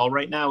the NFL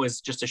right now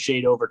is just a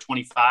shade over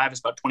 25. It's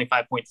about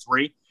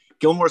 25.3.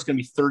 Gilmore is going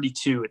to be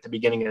 32 at the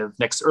beginning of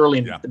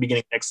the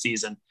beginning of next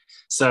season.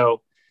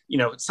 So,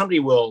 somebody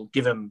will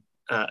give him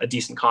a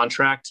decent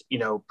contract,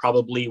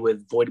 probably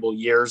with voidable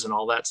years and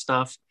all that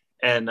stuff.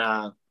 And,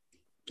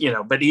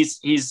 but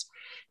he's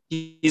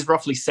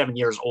roughly 7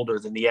 years older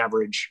than the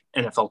average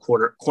NFL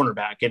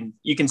cornerback. And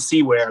you can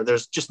see where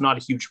there's just not a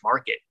huge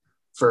market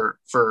for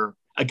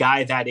a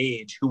guy that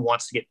age who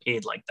wants to get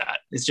paid like that.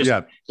 It's just,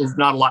 there's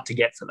not a lot to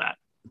get for that.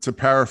 To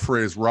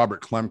paraphrase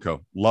Robert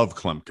Klemko, love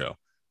Klemko.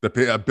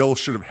 The Bill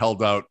should have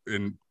held out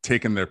and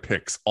taken their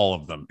picks, all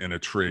of them, in a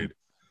trade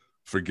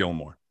for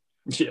Gilmore.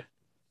 Yeah.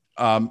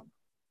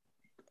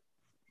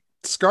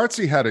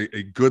 Scartzy had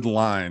a good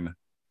line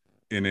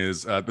in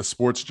his the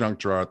sports junk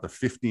drawer at the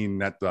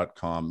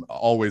 15net.com,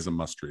 always a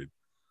must read.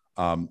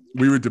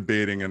 We were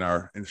debating in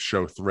our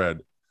show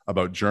thread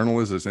about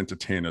journalists as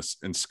entertainers,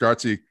 and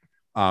Scartzy,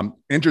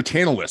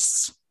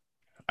 entertainalists.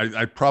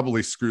 I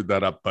probably screwed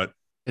that up, but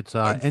it's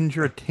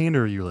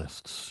entertainer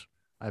lists.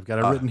 I've got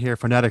it written here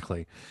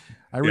phonetically.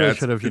 I really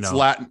should have. It's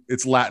Latin.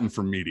 It's Latin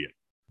for media.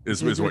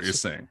 Is what you're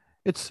saying.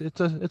 It's a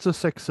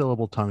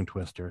 6-syllable tongue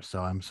twister. So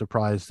I'm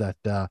surprised that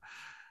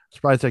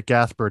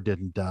Gasper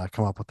didn't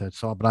come up with it.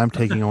 So, but I'm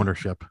taking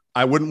ownership.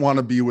 I wouldn't want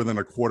to be within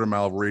a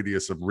quarter-mile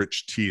radius of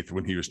Rich Teeth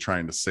when he was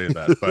trying to say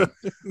that. But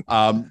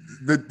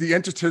the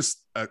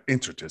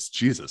entritist,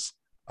 Jesus.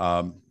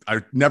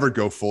 I never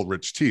go full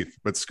Rich Teeth.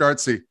 But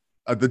Scartzy,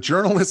 the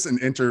journalists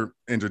and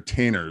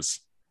entertainers.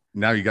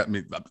 Now you got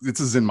me.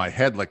 This is in my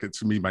head like it's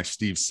gonna be my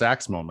Steve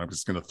Sachs moment. I'm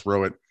just gonna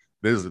throw it.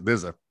 There's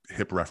a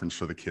hip reference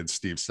for the kid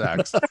Steve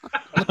Sachs.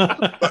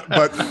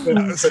 but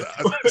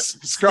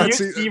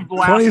Scartzy,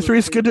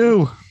 23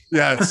 Skidoo.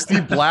 Yeah,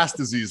 Steve Blast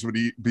disease would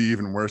be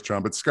even worse,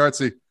 John. But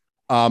Scartzy,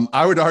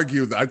 I would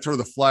argue that I'd throw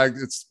the flag.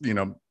 It's,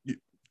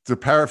 to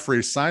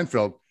paraphrase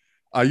Seinfeld,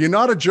 you're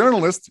not a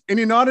journalist and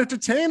you're not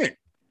entertaining.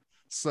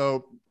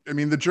 So, I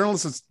mean, the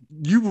journalists,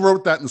 you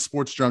wrote that in the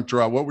sports junk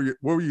drawer. What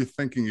were you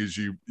thinking as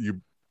you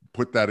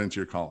put that into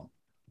your column?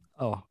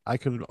 Oh, I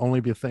could only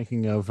be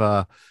thinking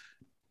of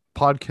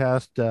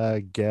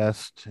podcast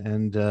guest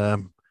and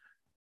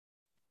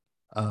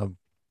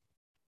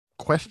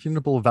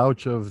questionable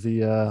vouch of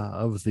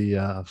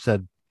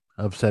said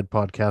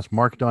podcast,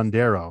 Mark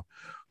Dondero,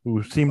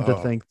 who seem to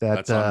think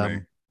that that's on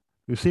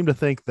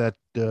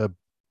me.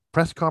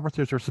 press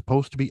conferences are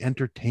supposed to be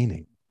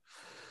entertaining,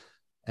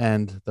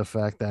 and the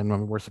fact that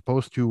we're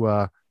supposed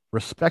to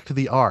respect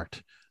the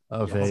art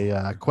of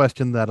a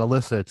question that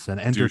elicits an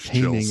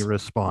entertaining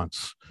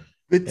response.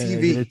 Good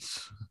TV.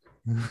 It's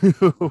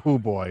oh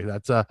boy,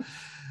 that's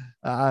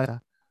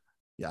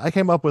yeah, I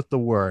came up with the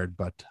word,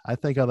 but I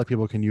think other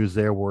people can use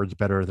their words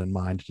better than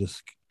mine to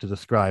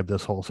describe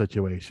this whole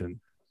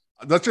situation.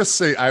 Let's just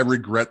say I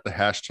regret the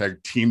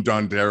hashtag Team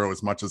Dondero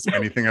as much as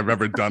anything I've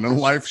ever done in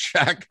life,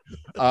 Shaq.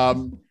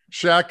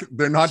 Shaq,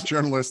 they're not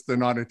journalists. They're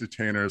not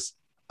entertainers.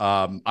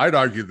 I'd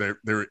argue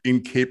they're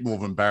incapable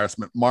of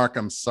embarrassment. Mark,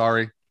 I'm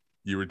sorry.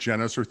 You were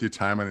generous with your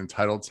time on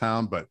Entitled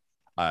Town, but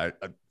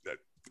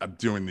I'm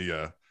doing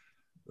the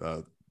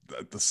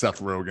Seth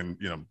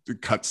Rogen,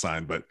 cut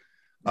sign, but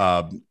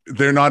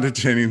they're not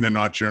entertaining. They're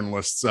not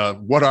journalists.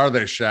 What are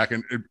they, Shaq?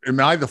 And am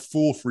I the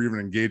fool for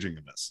even engaging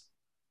in this?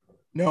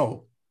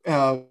 No.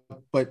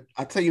 But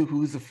I tell you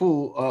who's a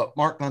fool.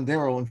 Mark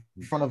Dondero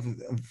in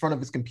front of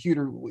his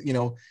computer.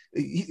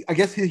 I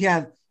guess he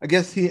had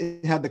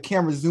the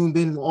camera zoomed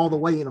in all the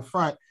way in the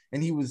front,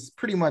 and he was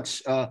pretty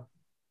much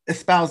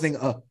espousing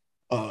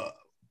a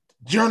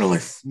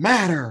journalists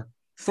matter,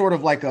 sort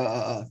of like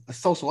a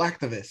social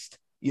activist.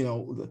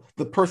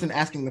 The person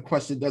asking the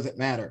question doesn't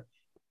matter.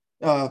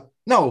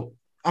 No,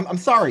 I'm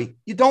sorry,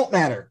 you don't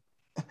matter.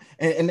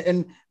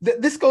 And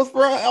this goes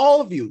for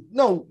all of you.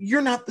 No,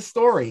 you're not the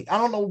story. I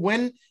don't know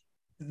when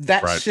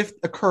that shift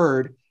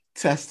occurred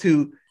as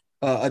to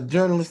a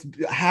journalist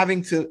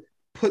having to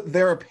put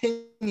their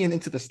opinion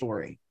into the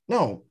story.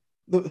 No,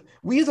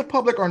 we as a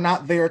public are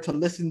not there to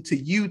listen to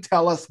you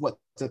tell us what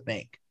to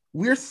think.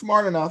 We're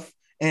smart enough,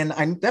 and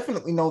I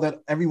definitely know that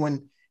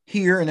everyone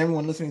here and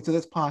everyone listening to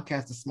this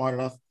podcast is smart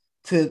enough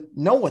to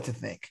know what to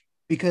think,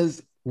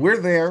 because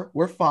we're there,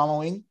 we're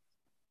following,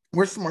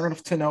 we're smart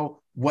enough to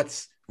know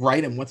what's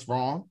right and what's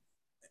wrong.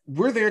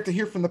 We're there to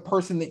hear from the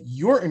person that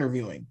you're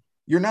interviewing.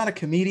 You're not a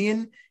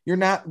comedian. You're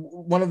not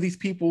one of these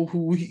people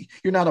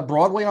you're not a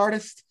Broadway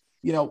artist.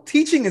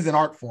 Teaching is an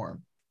art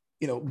form.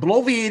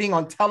 Bloviating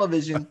on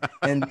television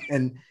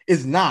and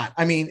is not.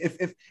 I mean,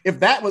 if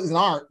that was an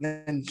art,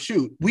 then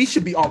shoot,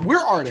 we're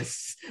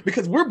artists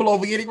because we're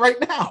bloviating right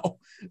now.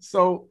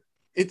 So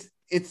it's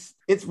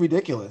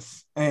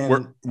ridiculous.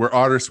 And we're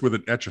artists with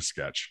an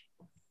Etch-a-Sketch.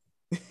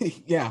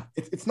 Yeah,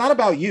 it's not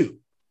about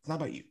you. It's not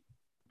about you.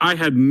 I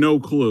had no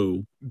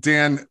clue.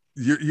 Dan,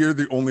 you're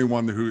the only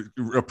one who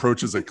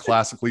approaches a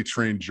classically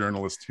trained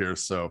journalist here.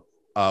 So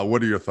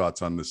what are your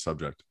thoughts on this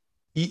subject?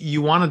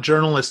 You want a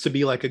journalist to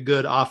be like a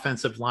good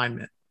offensive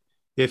lineman.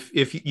 If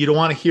you don't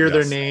want to hear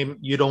their name,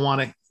 you don't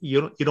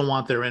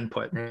want their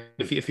input.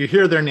 If you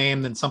hear their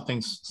name, then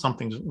something's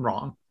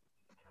wrong.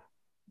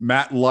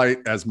 Matt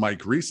Light as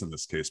Mike Reese in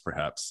this case,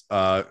 perhaps.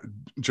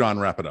 John,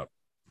 wrap it up.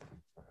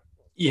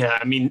 Yeah,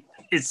 I mean,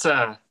 it's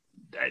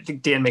I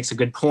think Dan makes a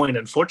good point.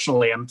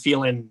 Unfortunately, I'm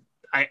feeling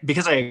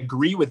because I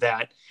agree with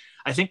that.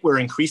 I think we're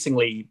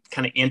increasingly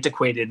kind of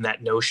antiquated in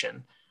that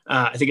notion.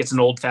 I think it's an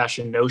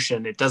old-fashioned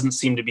notion. It doesn't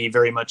seem to be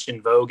very much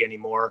in vogue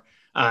anymore.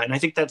 And I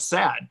think that's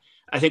sad.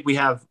 I think we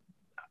have,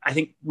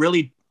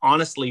 really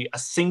honestly, a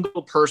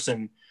single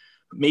person,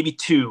 maybe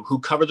two, who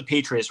cover the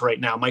Patriots right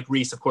now, Mike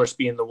Reese, of course,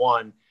 being the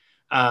one,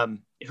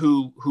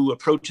 who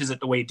approaches it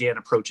the way Dan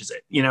approaches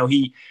it.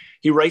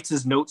 He writes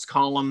his notes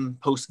column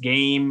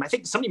post-game. I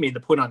think somebody made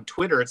the point on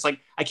Twitter. It's like,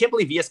 I can't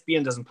believe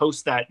ESPN doesn't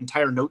post that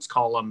entire notes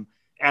column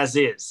as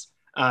is.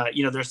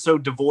 They're so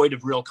devoid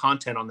of real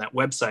content on that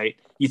website.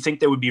 You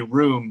think there would be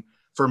room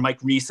for Mike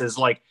Reese's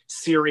like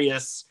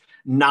serious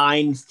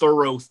 9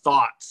 thorough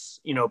thoughts,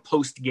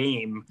 post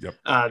game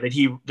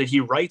that he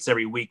writes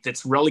every week.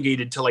 That's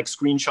relegated to like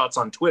screenshots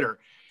on Twitter.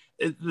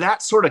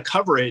 That sort of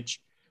coverage,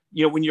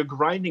 when you're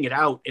grinding it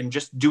out and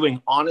just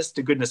doing honest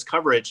to goodness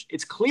coverage,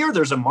 it's clear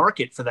there's a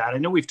market for that. I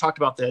know we've talked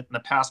about that in the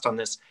past on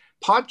this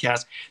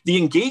podcast. The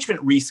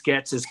engagement Reese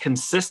gets is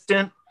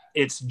consistent.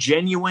 It's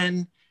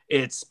genuine.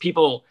 It's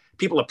people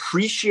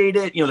appreciate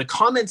it. The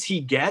comments he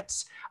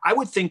gets, I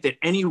would think that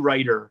any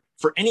writer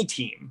for any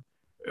team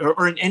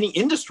or in any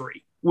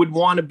industry would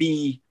want to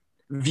be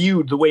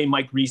viewed the way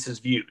Mike Reese is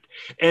viewed.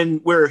 And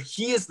where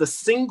he is the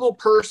single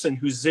person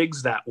who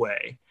zigs that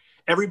way,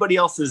 everybody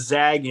else is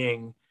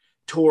zagging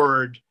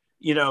toward,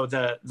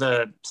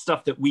 the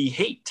stuff that we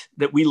hate,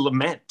 that we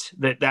lament,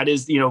 that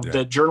is,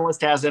 the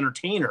journalist as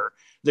entertainer,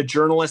 the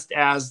journalist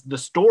as the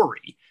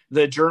story,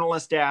 the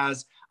journalist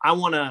as I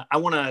want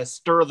to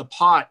stir the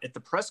pot at the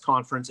press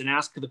conference and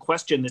ask the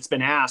question that's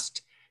been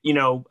asked,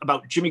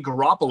 about Jimmy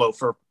Garoppolo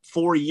for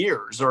 4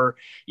 years, or,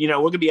 we're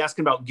going to be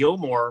asking about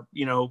Gilmore,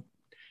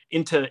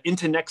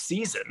 into next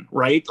season,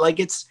 right?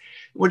 Like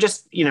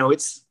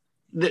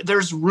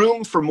there's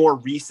room for more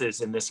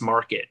Reeses in this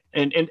market.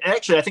 And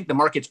actually, I think the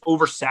market's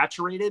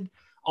oversaturated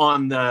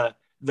on the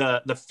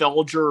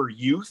Felger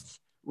youth,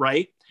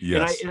 right?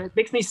 Yes. And it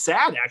makes me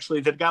sad,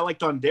 actually, that a guy like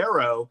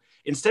Dondero,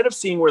 instead of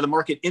seeing where the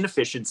market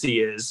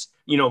inefficiency is,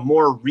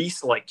 more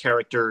Reese-like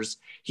characters,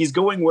 he's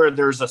going where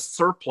there's a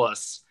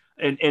surplus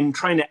and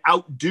trying to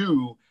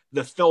outdo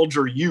the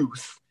Felger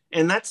youth.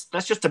 And that's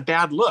just a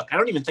bad look. I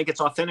don't even think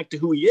it's authentic to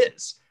who he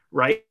is,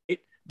 right?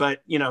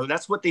 But,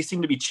 that's what they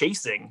seem to be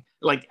chasing,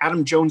 like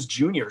Adam Jones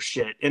Jr.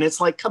 shit. And it's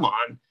like, come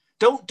on,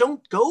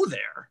 don't go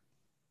there.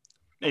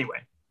 Anyway.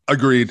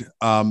 Agreed.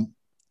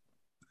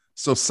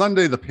 So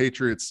Sunday, the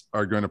Patriots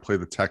are going to play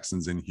the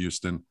Texans in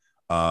Houston.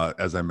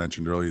 As I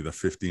mentioned earlier, the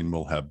 15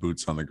 will have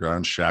boots on the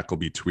ground. Shaq will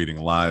be tweeting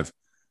live.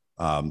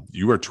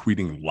 You are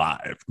tweeting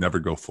live. Never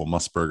go full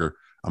Musburger.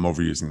 I'm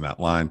overusing that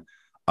line.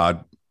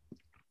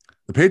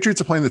 The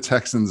Patriots are playing the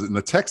Texans, and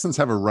the Texans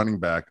have a running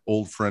back,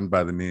 old friend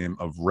by the name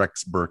of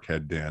Rex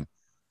Burkhead, Dan.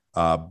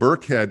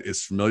 Burkhead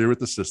is familiar with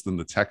the system.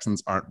 The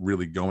Texans aren't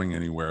really going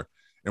anywhere.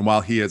 And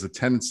while he has a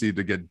tendency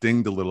to get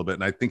dinged a little bit,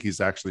 and I think he's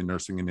actually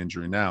nursing an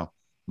injury now,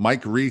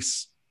 Mike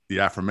Reese, the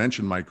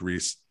aforementioned Mike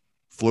Reese,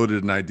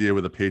 floated an idea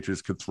where the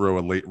Patriots could throw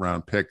a late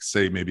round pick,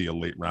 say maybe a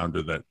late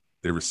rounder that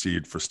they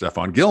received for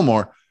Stephon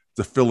Gilmore,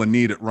 to fill a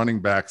need at running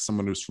back,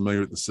 someone who's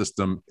familiar with the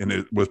system and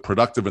it was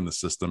productive in the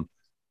system,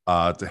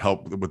 to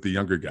help with the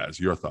younger guys.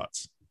 Your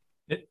thoughts?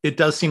 It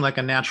does seem like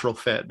a natural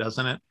fit,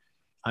 doesn't it?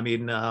 I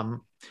mean,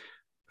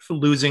 for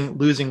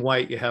losing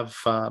White, you have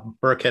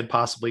Burkhead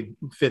possibly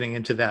fitting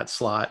into that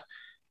slot.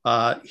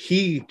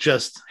 He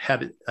just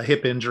had a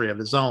hip injury of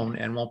his own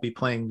and won't be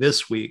playing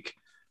this week.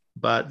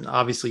 But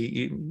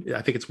obviously,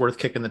 I think it's worth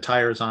kicking the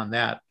tires on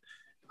that,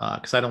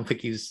 because I don't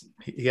think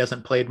he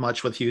hasn't played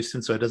much with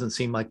Houston, so it doesn't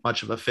seem like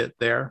much of a fit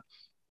there.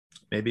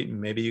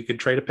 Maybe you could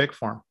trade a pick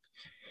for him.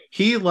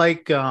 He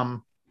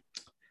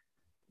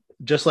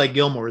just like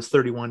Gilmore is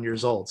 31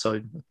 years old,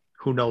 so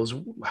who knows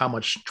how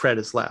much tread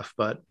is left,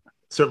 but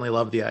certainly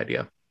love the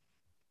idea.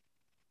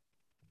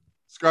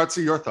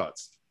 Scottsy, your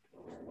thoughts?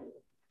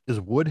 Is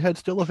Woodhead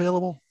still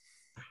available?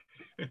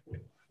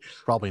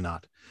 Probably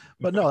not.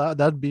 But no,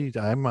 that'd be.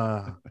 I'm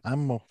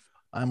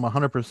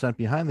 100%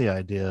 behind the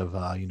idea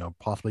of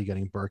possibly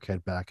getting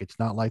Burkhead back. It's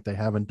not like they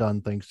haven't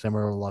done things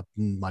similar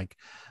like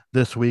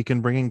this week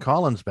and bringing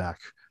Collins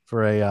back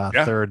for a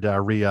third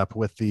re-up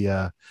with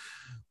the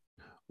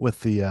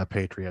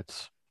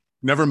Patriots.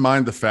 Never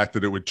mind the fact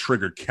that it would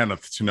trigger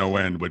Kenneth to no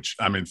end, which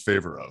I'm in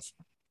favor of.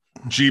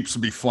 Jeeps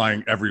would be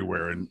flying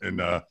everywhere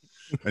in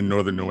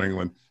northern New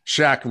England.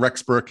 Shaq,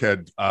 Rex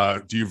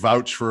Burkhead, do you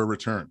vouch for a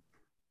return?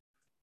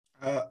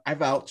 I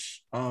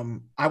vouch.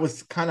 I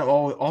was kind of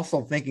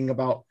also thinking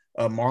about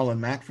Marlon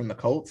Mack from the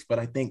Colts, but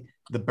I think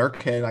the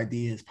Burkhead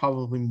idea is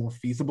probably more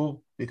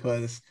feasible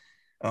because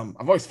I've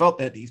always felt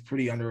that he's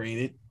pretty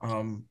underrated.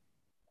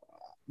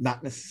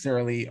 Not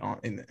necessarily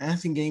in the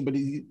passing game, but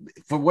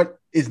for what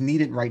is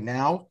needed right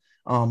now.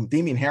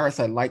 Damian Harris,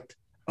 I liked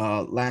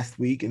last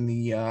week in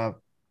the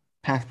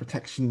pass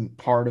protection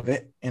part of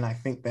it, and I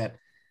think that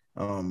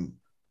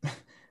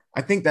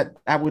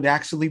would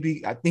actually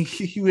be. I think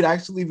he would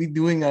actually be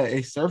doing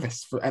a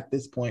service at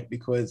this point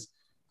because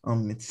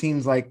it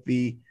seems like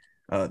the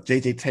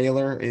JJ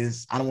Taylor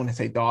is. I don't want to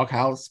say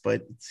doghouse, but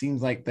it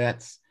seems like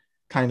that's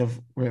kind of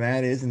where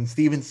that is. And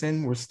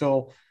Stevenson, we're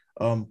still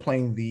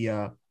playing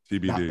the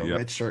TBD,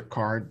 red shirt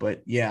card,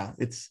 but yeah,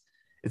 it's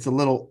a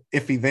little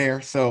iffy there.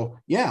 So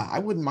yeah, I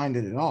wouldn't mind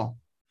it at all.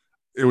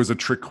 It was a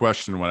trick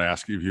question when I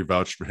asked you if you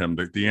vouched for him.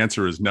 The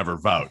answer is never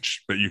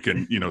vouch, but you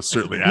can,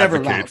 certainly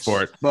advocate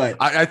for it. But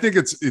I think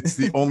it's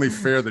the only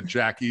fair that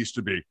Jack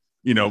Easterby,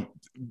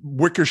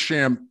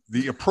 Wickersham,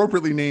 the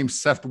appropriately named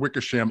Seth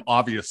Wickersham,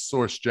 obvious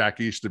source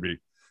Jack Easterby,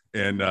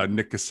 and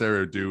Nick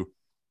Casario do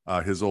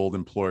his old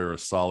employer a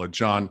solid.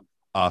 John,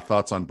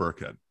 thoughts on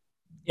Burkhead?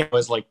 Yeah, I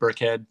was like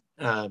Burkhead.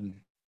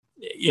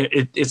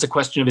 It's a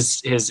question of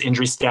his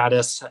injury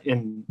status,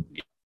 and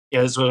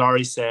as was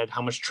already said,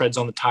 how much treads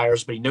on the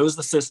tires, but he knows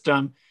the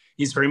system.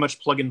 He's very much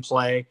plug and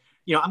play.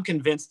 I'm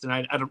convinced, and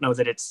I don't know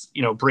that it's,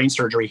 brain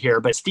surgery here,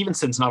 but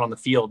Stevenson's not on the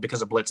field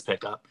because of blitz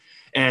pickup.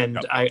 And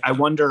yep. I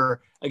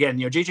wonder, again,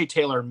 JJ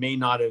Taylor may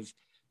not have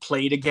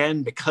played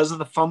again because of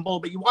the fumble,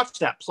 but you watch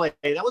that play.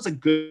 That was a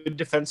good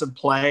defensive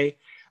play.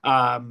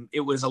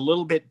 It was a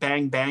little bit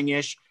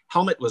bang-ish.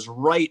 Helmet was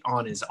right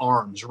on his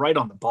arms, right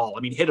on the ball.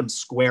 I mean, hit him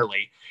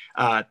squarely.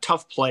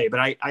 Tough play,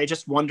 but I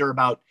just wonder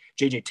about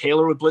JJ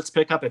Taylor with blitz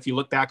pickup. If you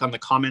look back on the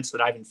comments that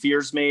Ivan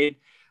Fears made,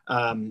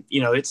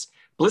 it's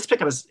blitz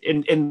pickup is,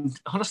 and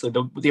honestly,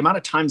 the amount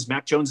of times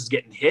Mac Jones is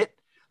getting hit,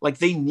 like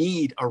they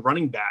need a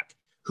running back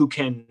who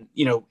can,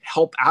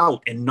 help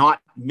out and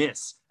not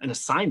miss an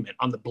assignment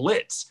on the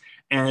blitz.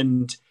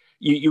 And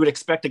you would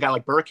expect a guy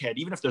like Burkhead,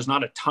 even if there's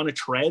not a ton of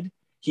tread,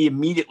 he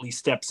immediately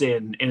steps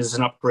in and is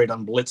an upgrade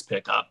on blitz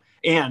pickup.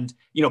 And,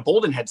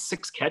 Bolden had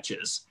 6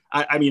 catches.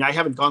 I mean, I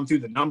haven't gone through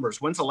the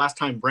numbers. When's the last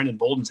time Brendan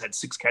Bolden's had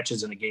 6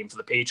 catches in a game for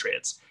the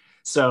Patriots?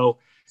 So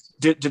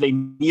do they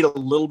need a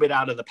little bit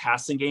out of the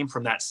passing game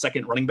from that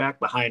second running back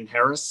behind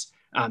Harris?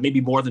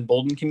 Maybe more than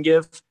Bolden can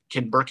give.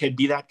 Can Burkhead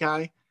be that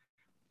guy?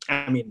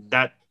 I mean,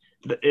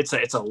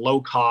 it's a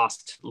low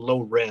cost, low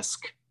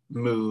risk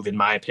move, in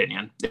my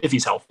opinion, if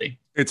he's healthy.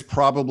 It's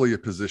probably a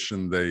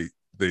position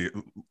they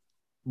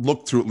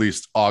look to at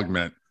least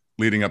augment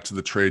leading up to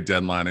the trade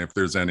deadline if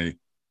there's any,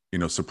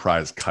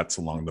 surprise cuts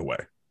along the way.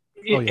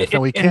 Oh yeah, so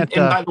we can't.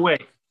 And by the way,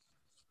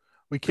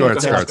 We Go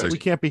can't. ahead, Scott.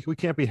 We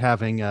can't be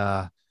having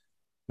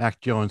Mac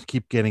Jones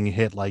keep getting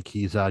hit like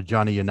he's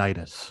Johnny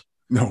Unitas.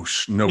 No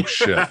shit.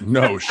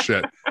 No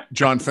shit.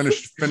 John,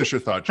 finish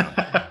your thought, John.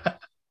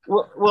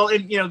 Well,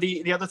 and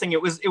the other thing,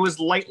 it was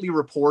lightly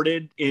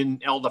reported in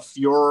El the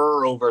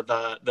Furor over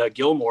the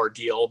Gilmore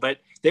deal, but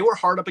they were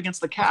hard up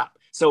against the cap.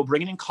 So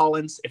bringing in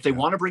Collins, if they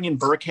want to bring in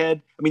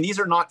Burkhead, I mean, these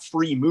are not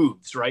free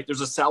moves, right?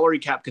 There's a salary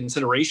cap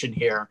consideration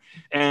here,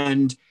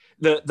 and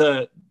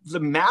the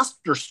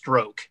master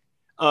stroke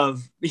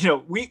of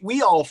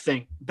we all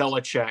think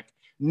Belichick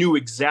knew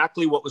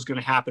exactly what was going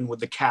to happen with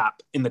the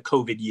cap in the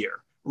COVID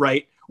year,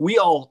 right? We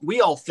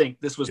all think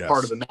this was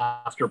part of the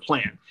master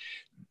plan.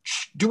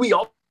 Do we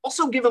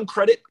also give him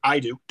credit? I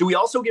do. Do we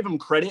also give him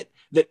credit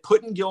that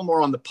putting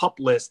Gilmore on the PUP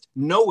list,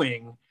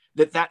 knowing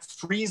that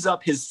frees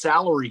up his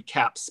salary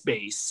cap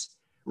space,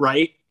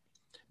 right?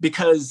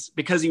 Because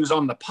he was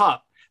on the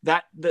PUP,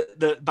 that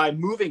by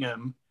moving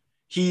him,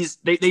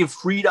 they've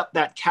freed up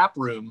that cap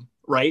room,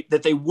 right?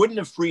 That they wouldn't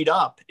have freed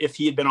up if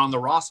he had been on the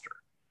roster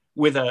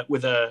with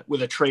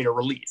a trade or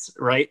release,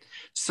 right?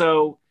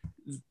 So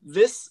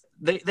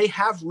they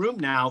have room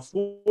now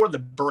for the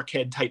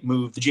Burkhead type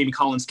move, the Jamie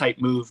Collins type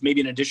move,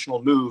 maybe an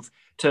additional move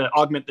to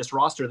augment this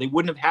roster. They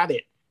wouldn't have had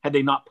it had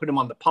they not put him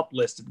on the PUP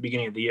list at the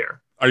beginning of the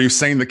year. Are you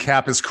saying the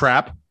cap is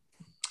crap?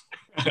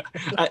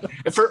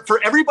 For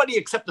everybody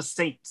except the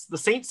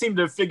Saints seem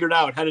to have figured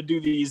out how to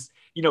do these,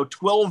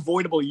 12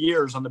 voidable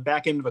years on the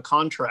back end of a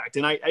contract.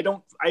 And I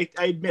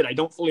admit, I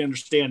don't fully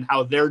understand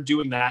how they're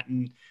doing that.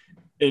 And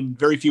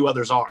very few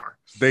others are.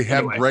 They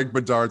have Greg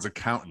Bedard's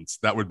accountants.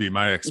 That would be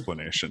my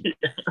explanation.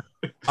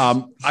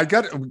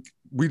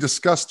 We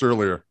discussed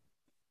earlier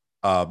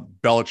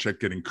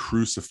Belichick getting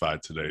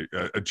crucified today.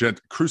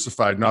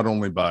 Crucified not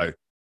only by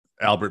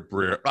Albert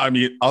Breer, I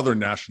mean other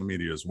national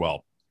media as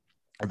well.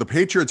 The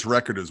Patriots'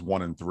 record is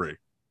 1-3.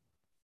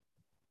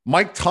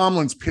 Mike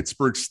Tomlin's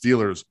Pittsburgh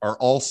Steelers are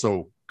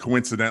also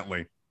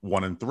coincidentally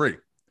 1-3.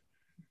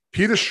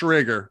 Peter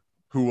Schrager,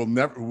 who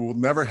will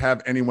never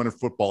have anyone in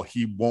football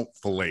he won't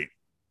fillet,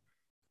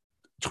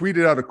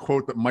 tweeted out a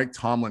quote that Mike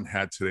Tomlin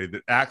had today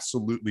that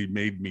absolutely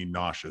made me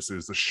nauseous. It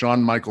is the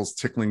Shawn Michaels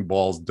tickling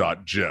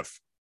balls.gif.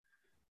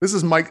 This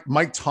is Mike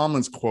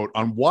Tomlin's quote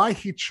on why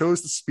he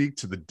chose to speak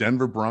to the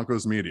Denver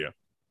Broncos media.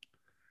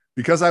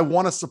 Because I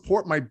want to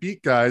support my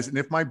beat guys, and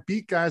if my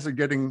beat guys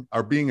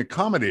are being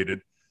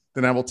accommodated,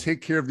 then I will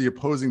take care of the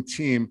opposing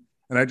team,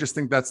 and I just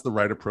think that's the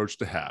right approach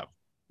to have.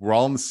 We're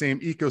all in the same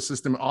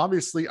ecosystem.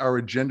 Obviously,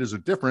 our agendas are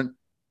different,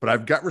 but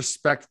I've got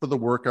respect for the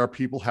work our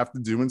people have to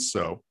do, and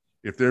so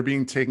if they're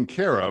being taken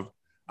care of,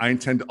 I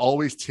intend to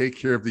always take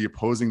care of the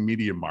opposing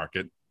media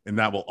market, and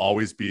that will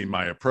always be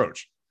my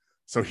approach.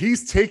 So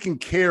he's taking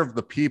care of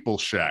the people,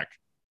 Shaq,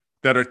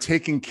 that are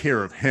taking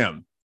care of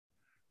him.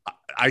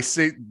 I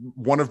say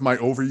one of my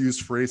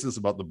overused phrases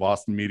about the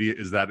Boston media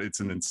is that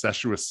it's an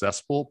incestuous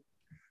cesspool.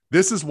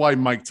 This is why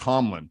Mike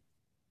Tomlin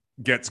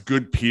gets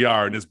good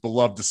PR and is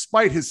beloved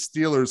despite his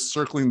Steelers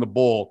circling the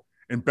bowl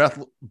and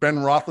Ben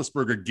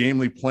Roethlisberger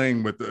gamely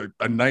playing with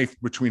a knife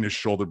between his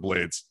shoulder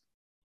blades.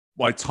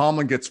 Why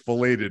Tomlin gets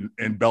filleted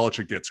and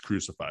Belichick gets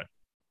crucified.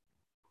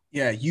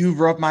 Yeah, you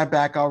rub my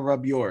back, I'll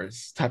rub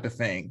yours type of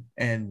thing.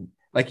 And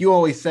like you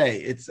always say,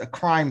 it's a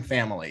crime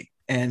family.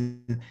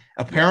 And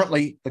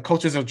apparently the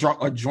coaches are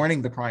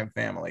joining the crime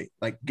family,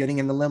 like getting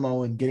in the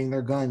limo and getting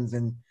their guns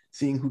and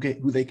seeing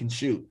who they can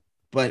shoot.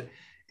 But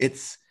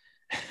it's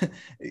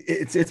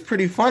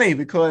pretty funny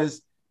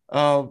because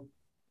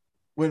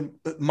when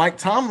Mike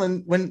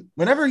Tomlin,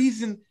 whenever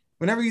he's in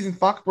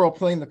Foxborough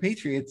playing the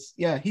Patriots,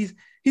 yeah, he's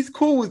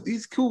cool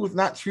with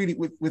not treating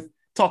with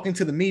talking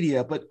to the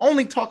media, but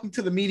only talking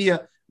to the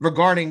media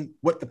regarding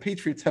what the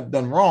Patriots have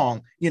done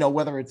wrong,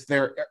 whether it's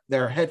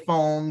their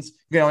headphones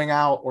going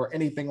out or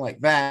anything like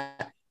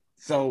that.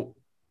 So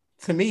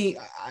to me,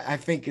 I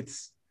think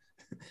it's,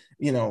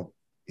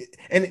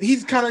 and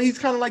he's kind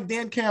of like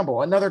Dan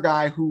Campbell, another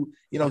guy who,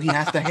 he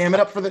has to ham it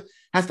up for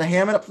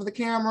the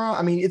camera.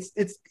 I mean,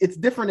 it's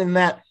different in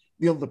that,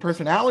 the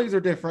personalities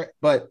are different,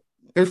 but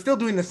they're still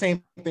doing the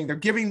same thing. They're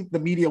giving the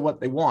media what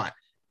they want.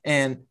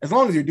 And as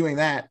long as you're doing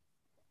that,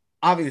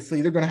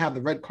 obviously they're going to have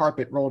the red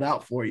carpet rolled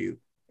out for you.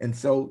 And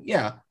so,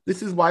 yeah,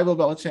 this is why Bill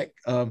Belichick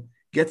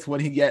gets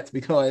what he gets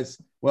because,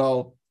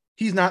 well,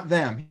 he's not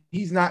them.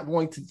 He's not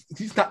going to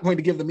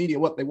give the media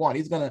what they want.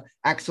 He's going to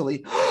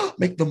actually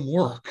make them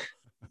work.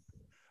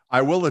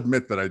 I will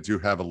admit that I do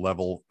have a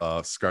level,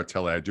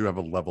 Scartelli, I do have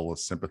a level of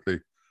sympathy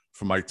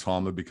for Mike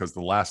Tomlin because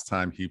the last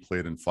time he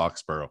played in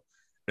Foxborough,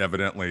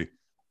 evidently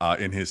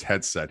in his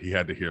headset, he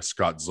had to hear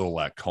Scott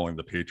Zolak calling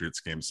the Patriots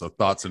game. So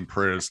thoughts and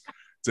prayers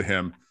to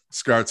him.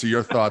 Scar, to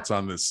your thoughts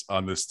on this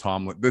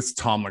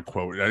Tomlin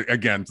quote.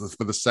 Again,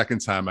 for the second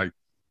time,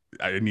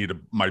 I need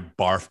my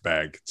barf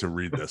bag to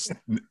read this.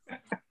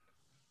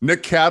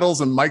 Nick Cattles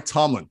and Mike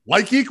Tomlin,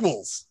 like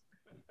equals.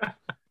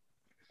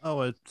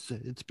 Oh,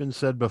 it's been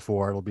said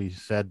before. It'll be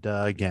said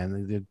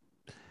again.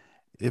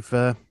 If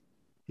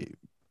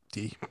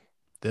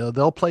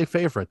they'll play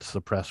favorites,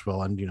 the press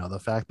will, and the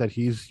fact that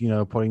he's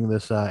putting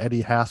this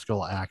Eddie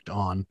Haskell act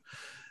on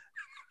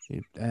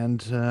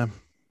And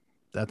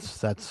that's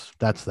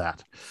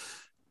that.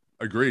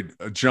 Agreed.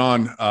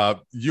 John,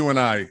 you and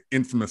I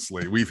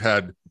infamously, we've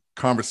had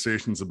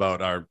conversations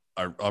about our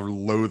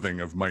loathing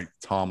of Mike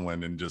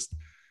Tomlin and just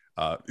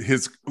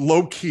his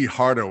low-key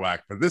hardo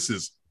act. But this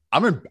is,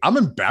 I'm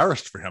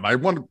embarrassed for him. I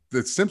want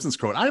the Simpsons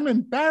quote, "I'm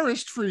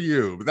embarrassed for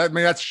you." But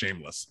that's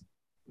shameless.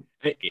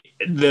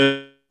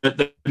 The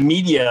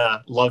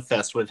media love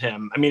fest with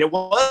him. I mean, it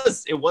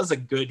was a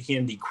good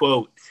handy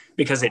quote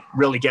because it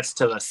really gets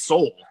to the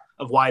soul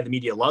of why the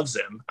media loves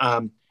him.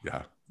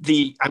 Yeah.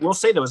 I will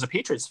say though, as a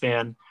Patriots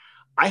fan,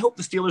 I hope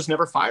the Steelers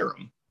never fire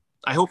him.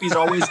 I hope he's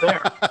always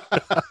there.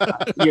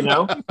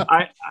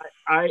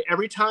 I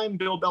every time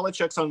Bill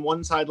Belichick's on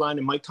one sideline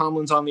and Mike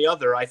Tomlin's on the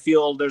other, I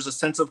feel there's a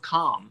sense of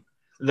calm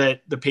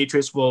that the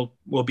Patriots will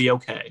be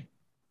okay.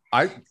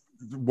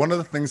 One of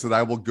the things that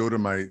I will go to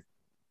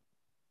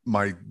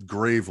my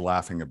grave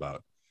laughing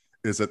about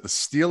is that the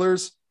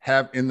Steelers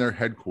have in their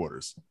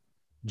headquarters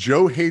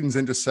Joe Hayden's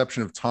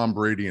interception of Tom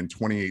Brady in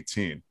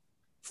 2018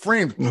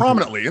 framed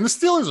prominently. And the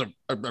Steelers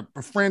are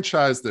a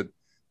franchise that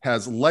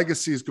has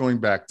legacies going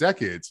back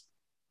decades.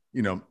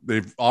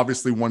 They've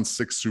obviously won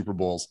 6 Super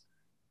Bowls.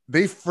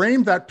 They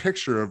framed that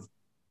picture of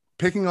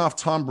picking off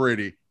Tom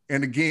Brady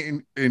in a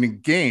game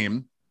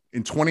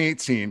in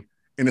 2018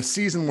 in a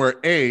season where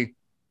A,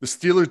 the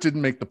Steelers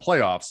didn't make the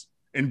playoffs,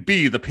 and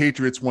B, the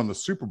Patriots won the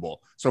Super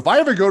Bowl. So if I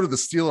ever go to the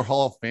Steeler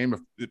Hall of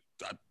Fame,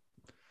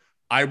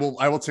 I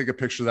will take a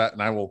picture of that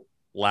and I will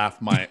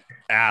laugh my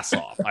ass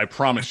off. I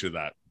promise you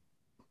that.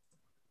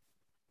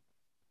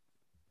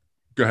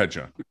 Go ahead,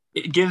 John.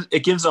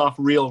 It gives off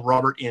real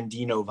Robert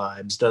Andino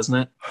vibes, doesn't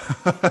it?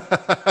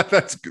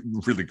 That's a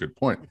really good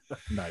point.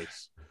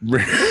 Nice.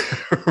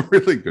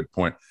 Really good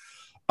point.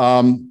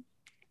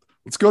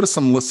 Let's go to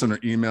some listener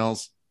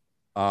emails.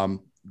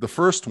 The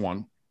first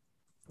one,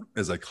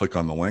 as I click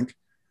on the link,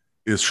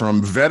 is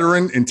from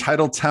veteran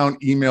Entitled Town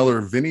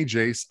emailer Vinny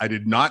Jace. I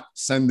did not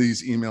send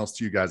these emails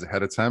to you guys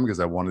ahead of time because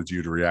I wanted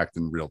you to react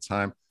in real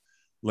time.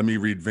 Let me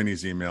read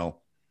Vinny's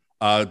email.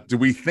 Do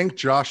we think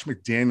Josh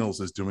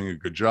McDaniels is doing a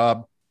good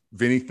job?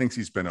 Vinny thinks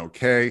he's been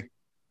okay.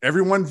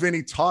 Everyone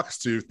Vinny talks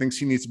to thinks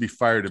he needs to be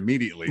fired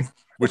immediately,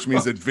 which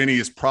means that Vinny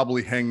is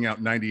probably hanging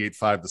out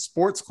 98.5 The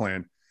Sports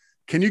Clan.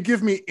 Can you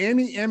give me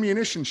any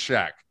ammunition,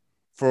 Shaq,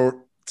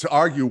 to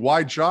argue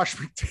why Josh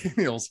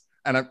McDaniels,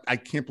 and I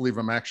can't believe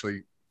I'm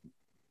actually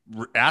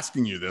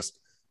asking you this,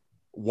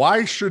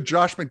 why should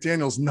Josh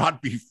McDaniels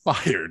not be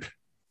fired?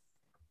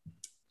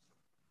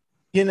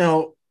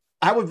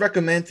 I would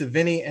recommend to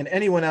Vinny and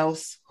anyone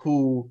else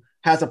who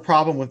has a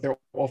problem with their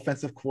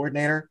offensive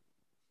coordinator,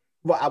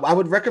 well, I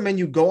would recommend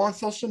you go on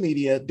social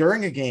media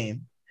during a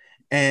game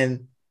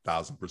and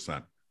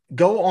 1,000%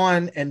 go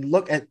on and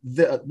look at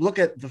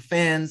the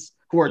fans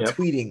who are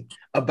tweeting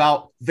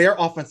about their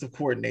offensive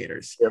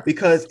coordinators,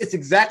 because it's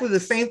exactly the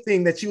same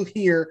thing that you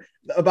hear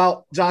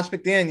about Josh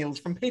McDaniels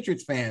from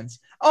Patriots fans.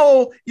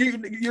 Oh,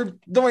 you're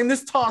doing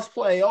this toss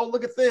play. Oh,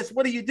 look at this.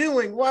 What are you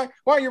doing? Why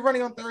are you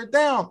running on third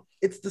down?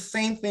 It's the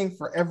same thing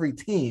for every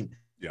team.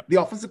 Yeah.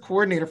 The offensive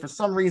coordinator, for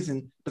some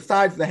reason,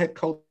 besides the head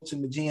coach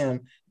and the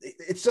GM,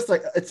 it's just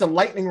like it's a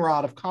lightning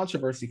rod of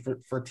controversy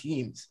for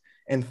teams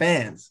and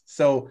fans.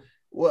 So,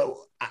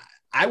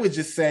 I would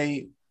just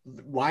say,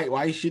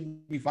 why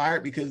should be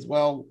fired? Because,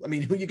 well, I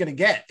mean, who are you going to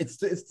get? It's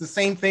the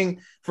same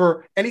thing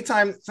for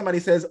anytime somebody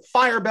says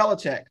fire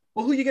Belichick.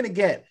 Well, who are you going to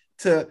get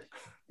to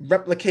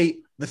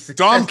replicate the success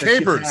Dom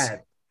that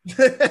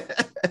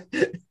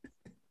Capers.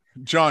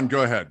 John,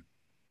 go ahead.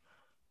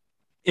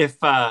 If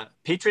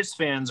Patriots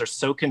fans are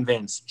so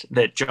convinced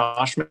that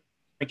Josh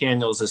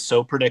McDaniels is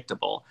so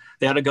predictable,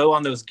 they ought to go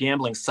on those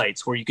gambling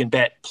sites where you can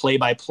bet play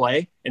by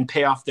play and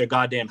pay off their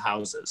goddamn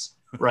houses,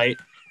 right?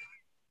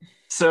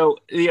 So,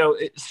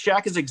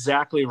 Shaq is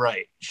exactly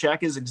right.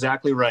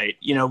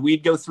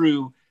 We'd go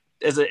through,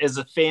 as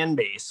a fan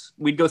base,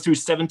 we'd go through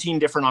 17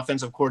 different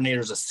offensive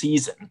coordinators a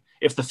season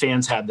if the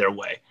fans had their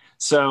way.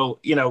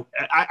 So,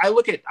 I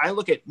look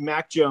at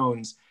Mac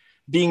Jones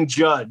being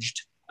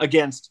judged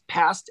against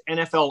past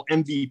NFL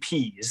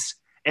MVPs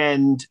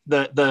and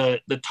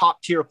the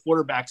top tier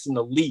quarterbacks in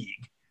the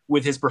league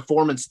with his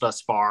performance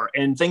thus far,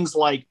 and things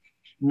like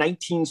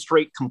 19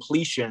 straight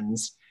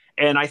completions.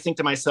 And I think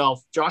to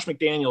myself, Josh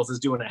McDaniels is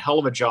doing a hell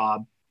of a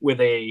job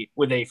with a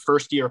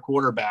first year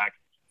quarterback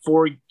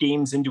 4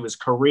 games into his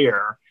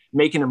career,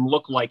 making him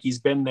look like he's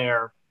been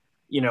there,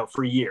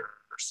 for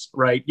years,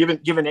 right?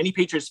 Given any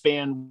Patriots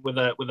fan with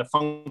a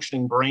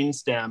functioning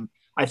brainstem,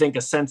 I think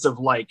a sense of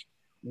like,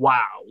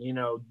 wow,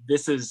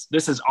 this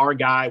is our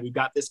guy. We've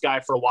got this guy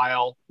for a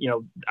while.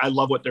 I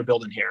love what they're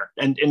building here.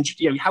 And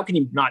how can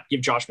you not give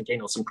Josh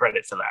McDaniels some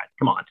credit for that?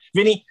 Come on,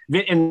 Vinny,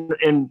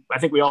 and I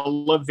think we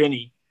all love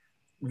Vinny.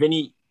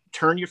 Vinny,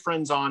 turn your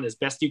friends on as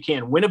best you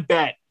can. Win a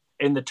bet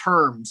in the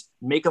terms.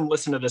 Make them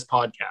listen to this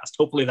podcast.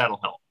 Hopefully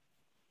that'll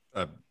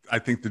help. I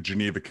think the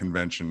Geneva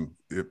Convention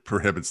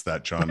prohibits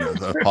that, John.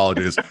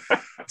 Apologies.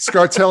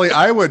 Scartelli,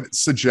 I would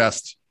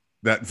suggest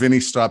that Vinny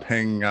stop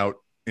hanging out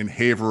in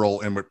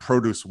Haverhill and with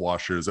produce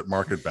washers at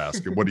Market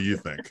Basket. What do you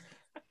think?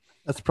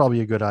 That's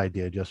probably a good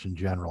idea just in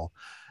general.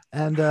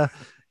 And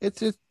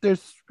it's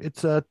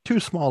too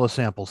small a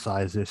sample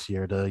size this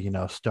year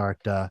to,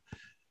 start,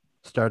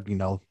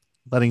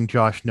 letting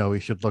Josh know he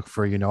should look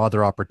for,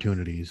 other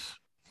opportunities.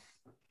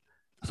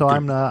 So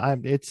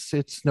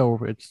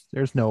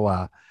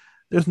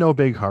there's no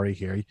big hurry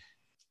here.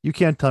 You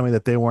can't tell me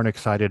that they weren't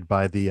excited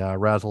by the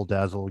razzle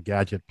dazzle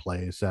gadget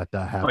plays that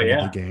happened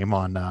in the game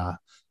on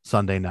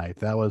Sunday night.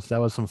 That was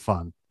some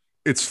fun.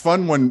 It's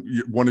fun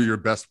when one of your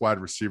best wide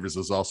receivers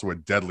is also a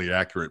deadly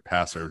accurate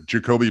passer.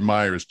 Jacoby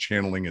Myers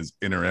channeling his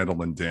inner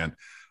Edelman, Dan.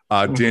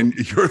 Dan,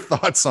 your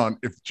thoughts on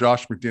if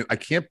Josh McDaniel, I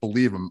can't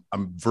believe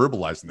I'm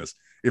verbalizing this,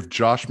 if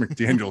Josh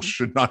McDaniel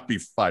should not be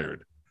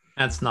fired.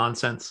 That's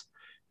nonsense.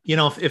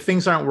 If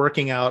things aren't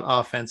working out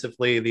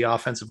offensively, the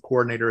offensive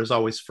coordinator is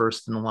always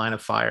first in the line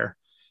of fire.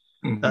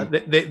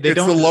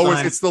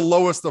 It's the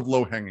lowest of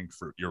low hanging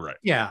fruit. You're right.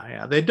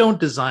 Yeah. They don't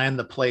design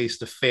the plays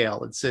to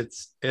fail.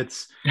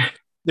 It's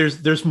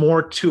there's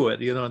more to it.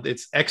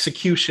 It's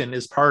execution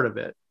is part of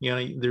it.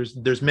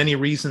 There's many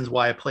reasons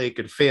why a play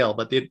could fail,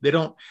 but they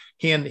don't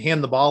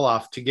hand the ball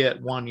off to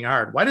get 1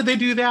 yard. Why did they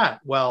do that?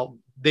 Well,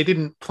 they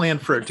didn't plan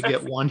for it to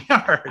get 1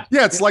 yard.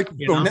 Yeah, it's like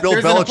Bill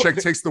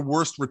Belichick takes the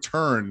worst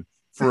return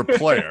for a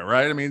player,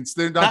 right? I mean,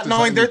 they're not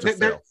knowing there's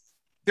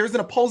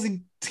an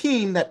opposing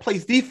team that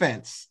plays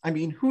defense. I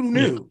mean, who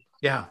knew?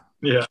 Yeah.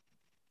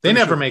 They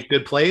never make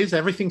good plays.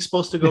 Everything's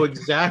supposed to go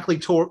exactly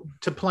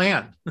to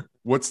plan.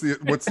 What's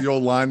the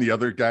old line? The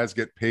other guys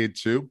get paid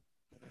too.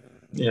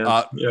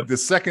 Yeah. The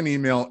second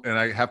email, and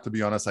I have to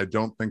be honest, I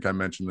don't think I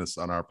mentioned this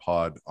on our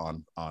pod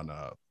on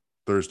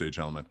Thursday,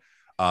 gentlemen.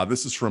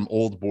 This is from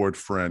old board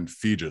friend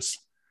Fegus.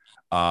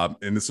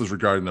 And this is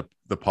regarding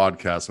the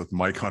podcast with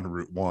Mike on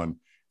Route 1.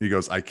 He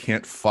goes, I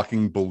can't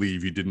fucking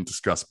believe you didn't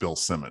discuss Bill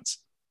Simmons.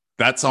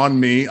 That's on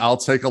me. I'll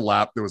take a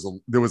lap. There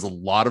was a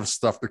lot of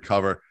stuff to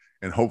cover,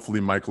 and hopefully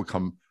Mike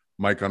on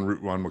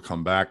Route 1 will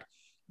come back.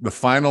 The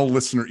final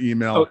listener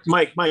email. Oh,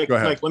 Mike,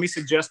 let me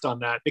suggest on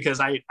that,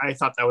 because I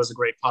thought that was a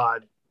great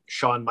pod.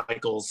 Shawn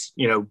Michaels,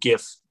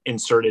 GIF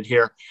inserted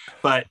here,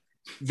 but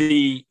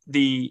there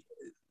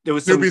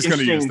was Snoopy's going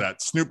to use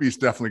that. Snoopy's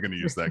definitely going to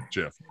use that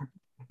GIF.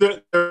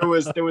 There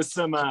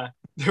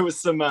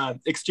was some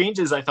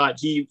exchanges. I thought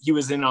he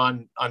was in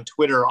on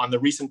Twitter on the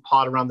recent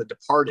pod around The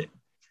Departed,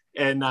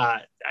 and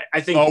I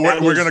think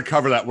we're going to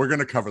cover that. We're going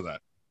to cover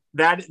that.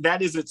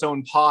 That is its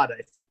own pod.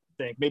 I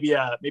think maybe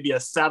a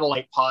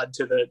satellite pod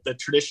to the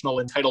traditional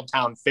Entitled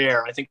Town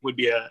fare. I think would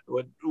be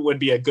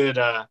a good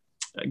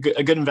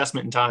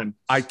investment in time.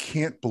 I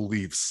can't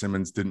believe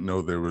Simmons didn't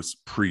know there was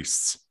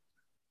priests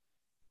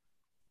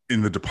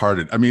in The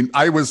Departed. I mean,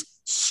 I was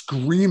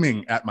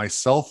screaming at my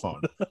cell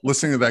phone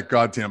listening to that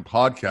goddamn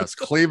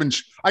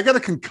podcast. I got a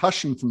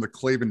concussion from the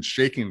Clavin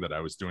shaking that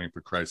I was doing,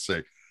 for Christ's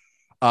sake.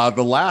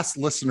 The last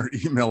listener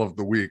email of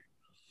the week,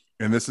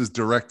 and this is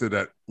directed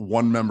at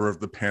one member of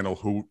the panel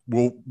who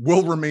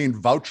will remain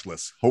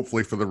vouchless,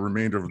 hopefully for the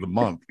remainder of the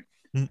month.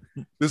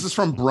 This is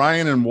from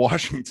Brian in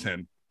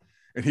Washington,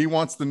 and he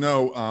wants to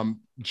know,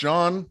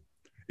 John,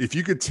 if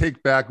you could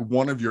take back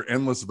one of your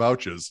endless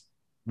vouchers,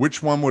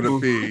 which one would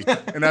it be?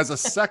 And as a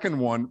second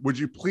one, would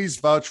you please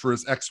vouch for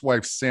his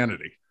ex-wife's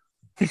sanity?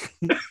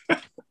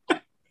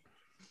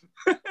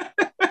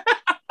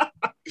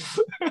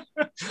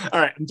 All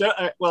right.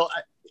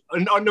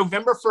 On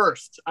November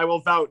 1st, I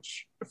will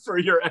vouch for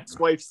your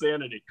ex-wife's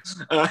sanity.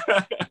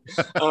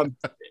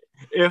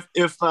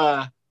 If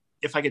I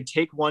could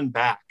take one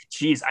back,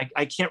 geez,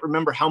 I can't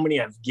remember how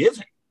many I've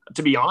given,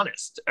 to be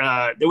honest.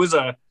 There was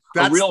a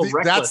real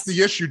reckless. That's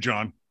the issue,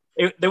 John.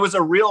 There was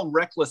a real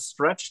reckless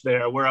stretch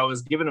there where I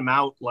was giving them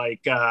out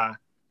like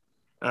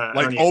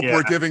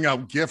Oprah giving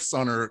out gifts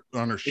on her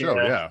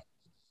show.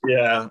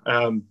 Yeah.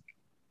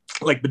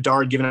 Like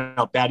Bedard giving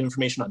out bad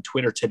information on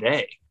Twitter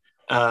today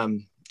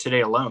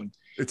alone.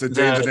 It's a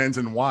day that ends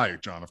in Y,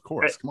 John, of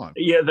course. Come on.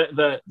 Yeah.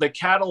 The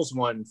Cattles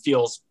one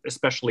feels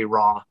especially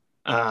raw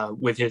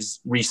with his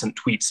recent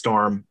tweet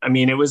storm. I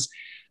mean, it was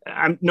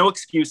no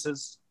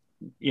excuses.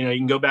 You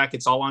can go back.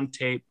 It's all on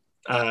tape.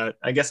 I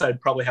guess I'd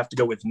probably have to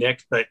go with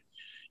Nick, but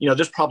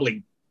there's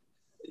probably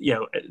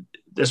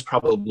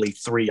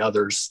three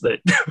others that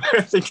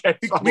I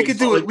think we could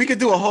do it. We could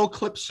do a whole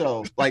clip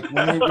show, like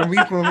when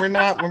we're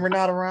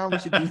not around. We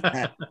should do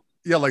that.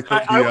 Yeah, like the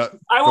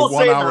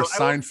 1 hour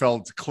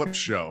Seinfeld clip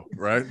show,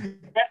 right?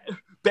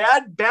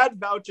 Bad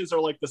vouchers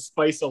are like the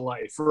spice of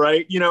life,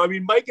 right?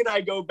 Mike and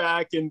I go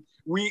back, and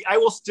I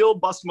will still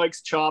bust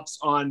Mike's chops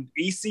on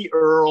AC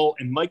Earl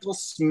and Michael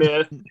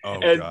Smith.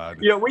 God.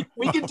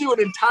 We could do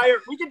an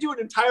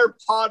entire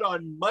pod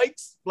on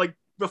Mike's, like,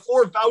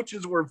 before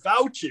vouchers were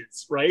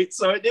vouchers, right?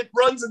 So it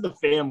runs in the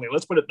family.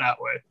 Let's put it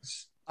that way.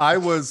 I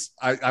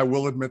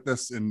will admit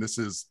this, and this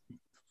is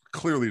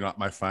clearly not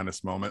my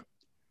finest moment.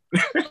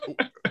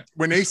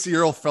 When AC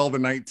Earl fell to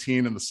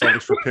 19 and the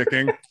Celtics were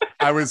picking,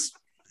 it was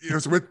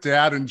with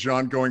Dad and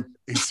John going,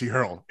 AC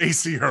Earl,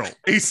 AC Earl,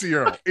 AC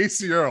Earl,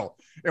 AC Earl.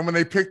 And when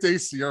they picked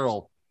AC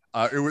Earl,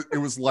 it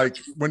was like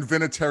when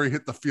Vinatieri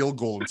hit the field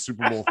goal in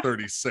Super Bowl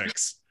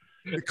 36.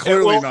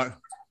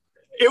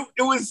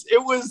 it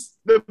was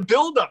the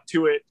build up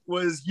to it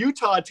was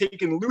Utah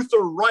taking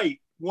Luther Wright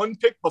one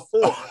pick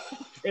before.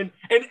 and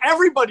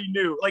everybody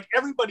knew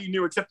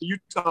except the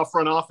Utah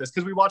front office,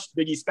 because we watched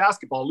Big East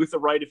basketball. Luther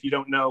Wright, if you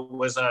don't know,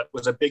 was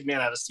a big man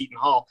out of Seton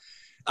Hall,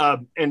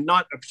 and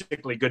not a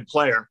particularly good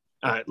player.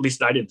 At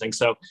least I didn't think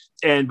so.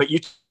 But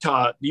the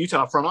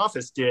Utah front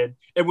office did.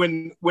 And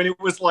when it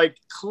was like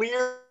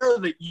clear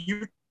that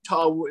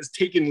Utah was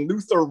taking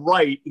Luther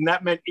Wright, and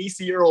that meant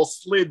AC Earl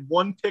slid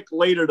one pick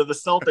later to the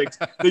Celtics,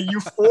 the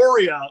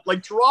euphoria,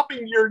 like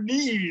dropping your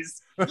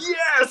knees.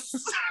 Yes.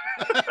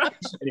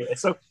 Anyway,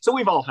 so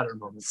we've all had our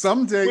moments.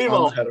 Someday we've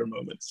all had our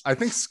moments. I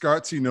think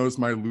Scartzy knows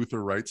my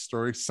Luther Wright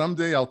story.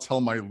 Someday I'll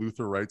tell my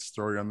Luther Wright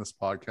story on this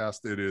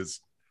podcast. It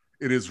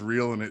is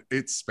real, and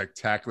it's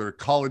spectacular.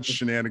 College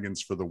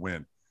shenanigans for the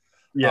win.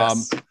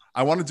 Yes.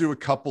 I want to do a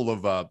couple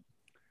of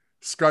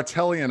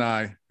Scartelli and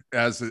I,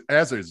 as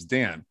is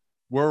Dan,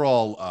 we're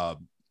all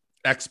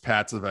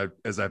expats,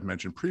 as I've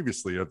mentioned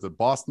previously, of the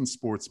Boston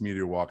Sports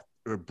Media Walk.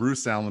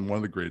 Bruce Allen, one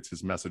of the greats,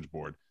 his message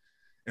board.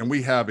 And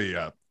we have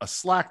a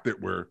Slack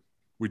that we're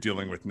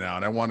dealing with now.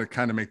 And I want to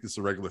kind of make this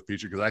a regular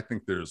feature, because I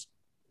think there's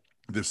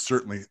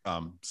certainly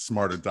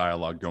smarter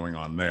dialogue going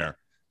on there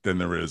than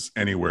there is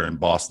anywhere in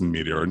Boston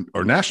media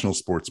or national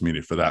sports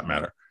media, for that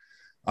matter.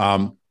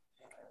 I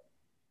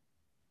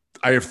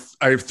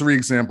have 3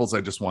 examples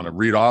I just want to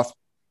read off.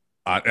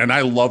 And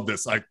I love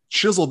this. I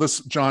chisel this,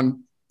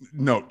 John.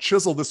 No,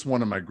 chisel this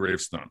one on my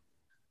gravestone.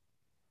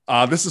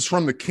 This is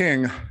from the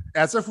King.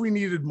 As if we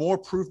needed more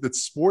proof that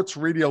sports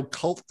radio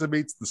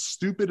cultivates the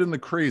stupid and the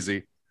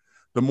crazy.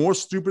 The more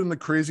stupid and the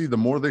crazy, the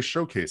more they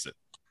showcase it.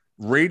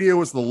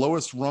 Radio is the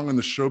lowest rung on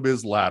the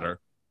showbiz ladder,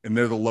 and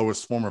they're the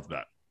lowest form of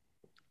that.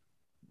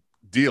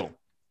 Deal.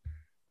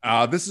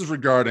 This is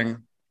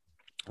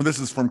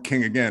from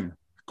King again.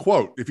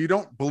 Quote, if you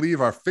don't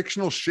believe our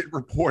fictional shit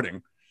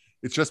reporting,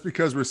 it's just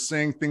because we're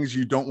saying things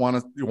you don't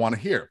want to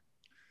hear.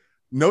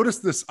 Notice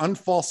this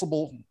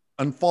unfalsifiable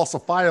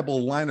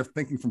line of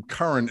thinking from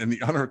Curran and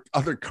the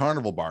other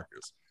carnival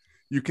barkers.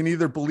 You can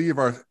either believe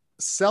our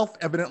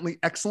self-evidently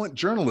excellent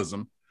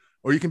journalism,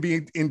 or you can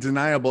be in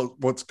denial about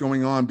what's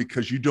going on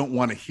because you don't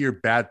want to hear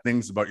bad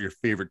things about your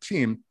favorite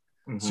team.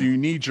 Mm-hmm. So you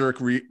knee-jerk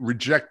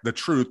reject the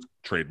truth,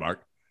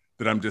 trademark,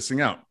 that I'm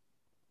dissing out.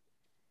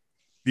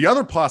 The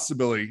other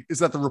possibility is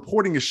that the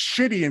reporting is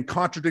shitty and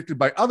contradicted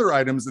by other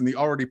items in the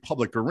already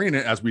public arena,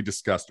 as we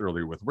discussed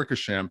earlier with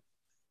Wickersham.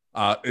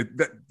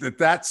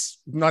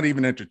 That's not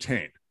even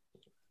entertained.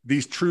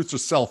 These truths are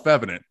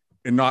self-evident,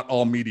 and not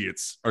all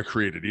mediates are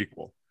created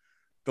equal.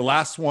 The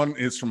last one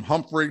is from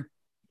Humphrey,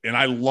 and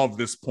I love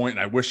this point,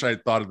 and I wish I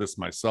had thought of this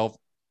myself.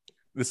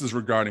 This is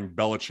regarding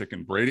Belichick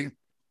and Brady.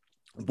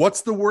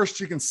 What's the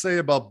worst you can say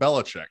about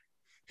Belichick?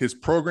 His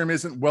program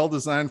isn't well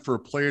designed for a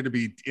player to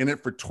be in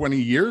it for 20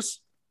 years.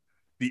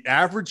 The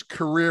average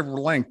career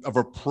length of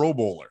a Pro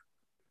Bowler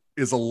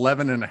is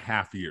 11 and a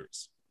half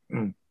years.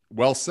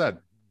 Well said.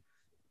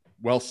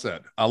 Well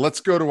said.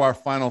 Let's go to our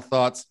final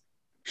thoughts.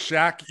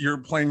 Shaq, you're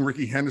playing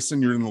Ricky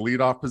Henderson. You're in the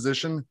leadoff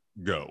position.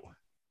 Go.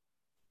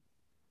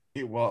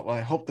 Well,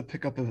 I hope to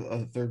pick up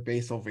a third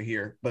base over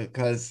here,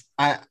 because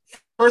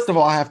first of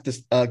all, I have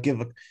to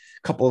give a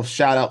couple of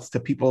shout outs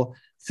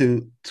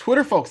to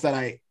Twitter folks that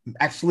I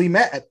actually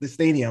met at the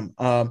stadium.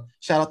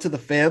 Shout out to the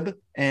Fib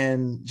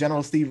and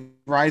General Steve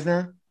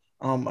Reisner,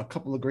 a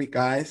couple of great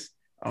guys.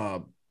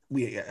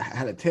 We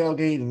had a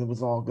tailgate and it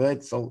was all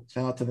good. So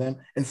shout out to them.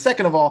 And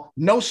second of all,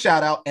 no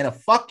shout out and a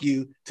fuck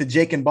you to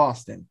Jake in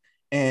Boston.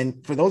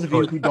 And for those of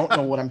you who don't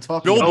know what I'm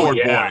talking Billboard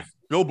about. boy.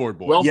 Billboard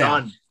boy. Well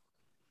done.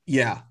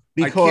 Yeah.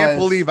 Because I can't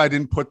believe I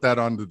didn't put that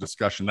on the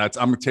discussion.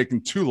 I'm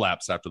taking 2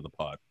 laps after the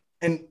pod.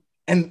 And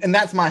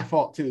that's my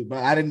fault too.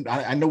 But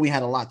I know we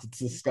had a lot to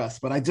discuss,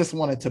 but I just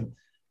wanted to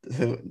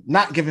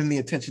not give him the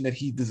attention that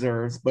he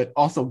deserves, but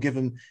also give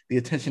him the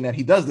attention that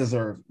he does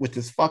deserve, which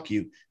is fuck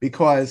you.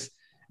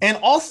 And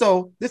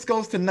also this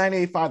goes to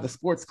 985 the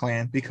Sports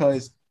Clan,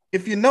 because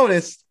if you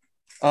noticed,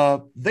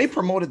 they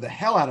promoted the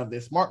hell out of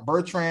this. Mark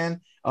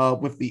Bertrand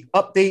with the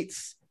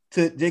updates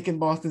to Jake in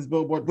Boston's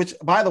billboard, which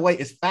by the way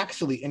is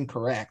factually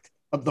incorrect.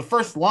 The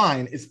first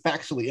line is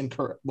factually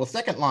incorrect. Well,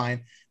 second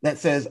line that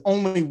says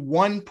only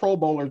one Pro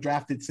Bowler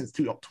drafted since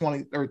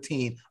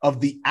 2013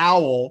 of the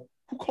Owl.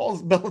 Who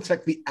calls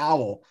Belichick the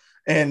Owl?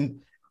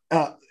 And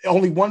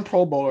only one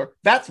Pro Bowler.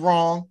 That's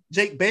wrong.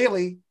 Jake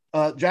Bailey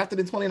drafted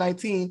in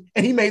 2019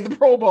 and he made the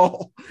Pro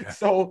Bowl. Yeah.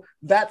 So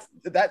that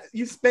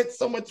you spent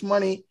so much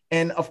money.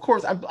 And of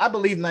course, I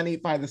believe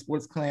 985 the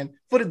Sports Clan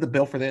footed the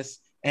bill for this.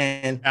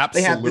 And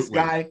Absolutely. They have this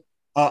guy.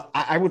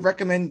 I would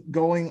recommend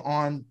going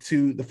on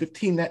to the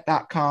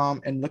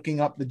 15net.com and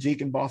looking up the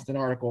Jake in Boston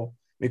article,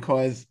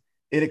 because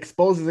it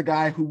exposes a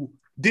guy who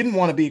didn't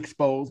want to be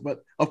exposed.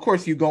 But of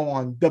course, you go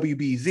on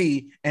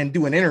WBZ and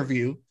do an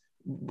interview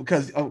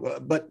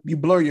but you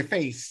blur your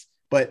face.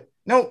 But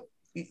no,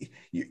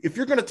 if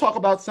you're going to talk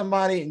about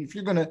somebody and if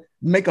you're going to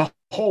make a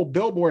whole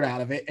billboard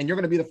out of it and you're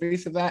going to be the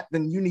face of that,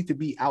 then you need to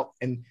be out.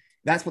 And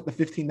that's what the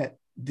 15net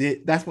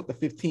did. That's what the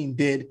 15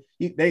 did.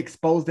 They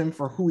exposed him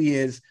for who he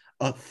is,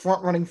 a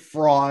front-running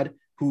fraud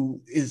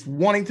who is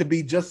wanting to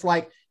be just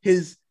like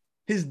his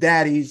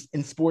daddies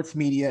in sports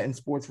media and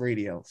sports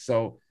radio.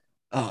 So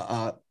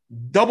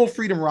double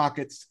freedom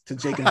rockets to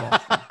Jake and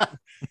Boston.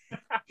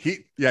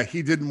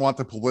 He didn't want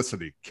the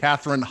publicity.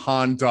 Catherine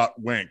Hahn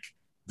Wink,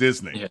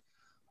 Disney.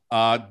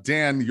 Yeah.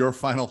 Dan, your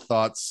final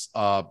thoughts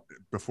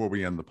before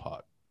we end the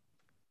pod.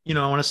 I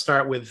want to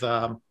start with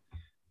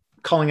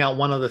calling out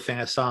one other thing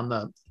I saw on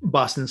the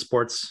Boston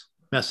Sports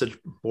message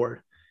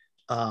board.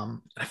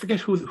 I forget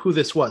who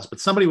this was,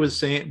 but somebody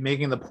was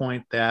making the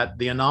point that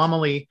the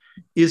anomaly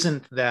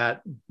isn't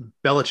that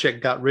Belichick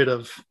got rid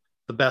of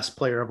the best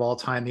player of all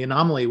time. The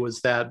anomaly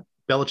was that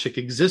Belichick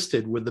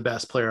existed with the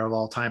best player of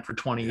all time for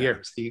 20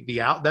 years.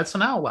 That's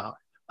an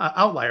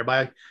outlier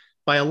by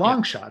a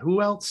long shot.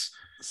 Who else?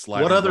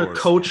 What other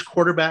coach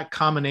quarterback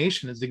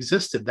combination has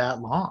existed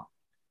that long?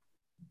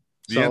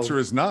 The answer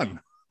is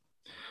none.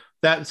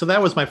 So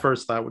that was my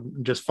first thought,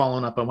 just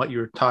following up on what you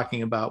were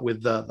talking about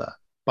with the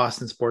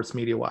Boston Sports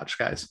Media Watch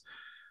guys.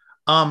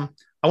 I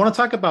want to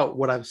talk about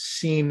what I've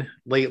seen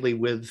lately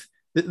with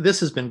this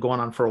has been going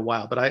on for a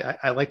while, but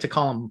I like to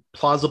call them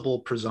plausible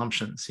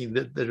presumptions. See,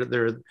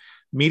 they're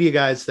media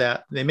guys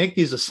that they make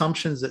these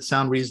assumptions that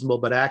sound reasonable,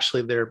 but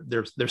actually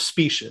they're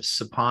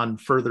specious upon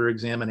further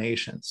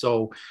examination.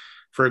 So,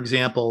 for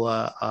example,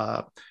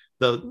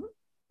 the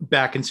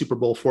back in Super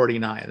Bowl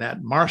 49,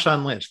 that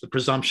Marshawn Lynch, the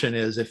presumption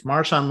is if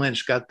Marshawn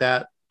Lynch got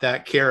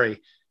that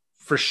carry,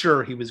 for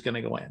sure he was going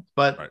to go in.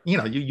 But right.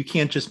 You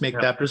can't just make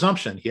that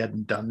presumption. He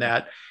hadn't done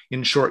that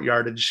in short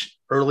yardage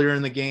earlier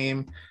in the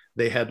game.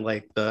 They had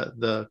like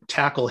the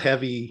tackle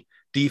heavy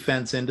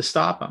defense in to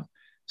stop him.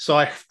 So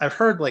I've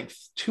heard like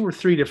 2 or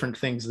 3 different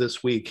things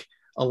this week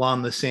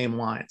along the same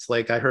lines.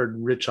 Like I heard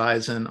Rich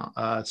Eisen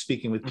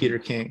speaking with Peter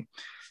King,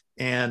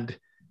 and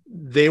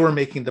they were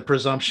making the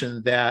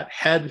presumption that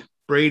had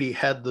Brady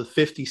had the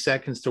 50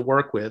 seconds to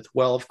work with,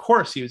 well, of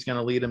course he was going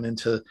to lead them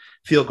into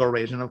field goal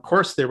range, and of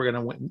course they were going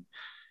to win.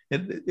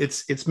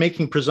 It's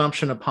making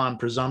presumption upon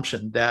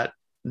presumption that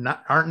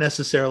aren't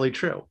necessarily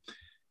true.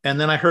 And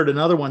then I heard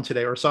another one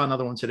today, or saw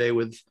another one today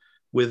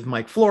with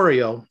Mike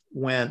Florio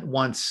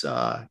once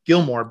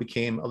Gilmore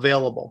became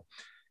available,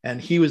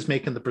 and he was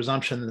making the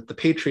presumption that the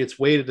Patriots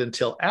waited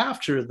until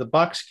after the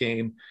Bucs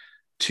game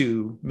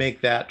to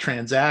make that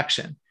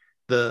transaction.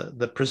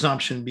 The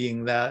presumption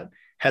being that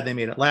had they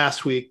made it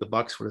last week, the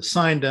Bucs would have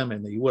signed him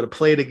and they would have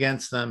played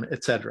against them,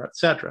 et cetera, et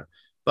cetera.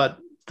 But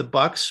the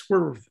Bucs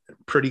were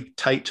pretty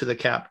tight to the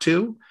cap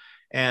too.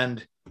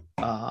 And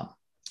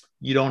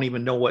you don't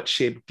even know what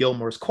shape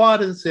Gilmore's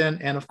quad is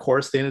in. And of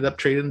course they ended up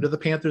trading him to the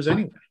Panthers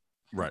anyway.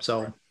 Right.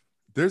 So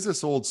there's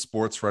this old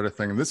sports Reddit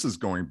thing, and this is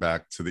going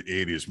back to the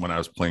 80s when I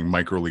was playing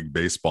micro league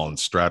baseball in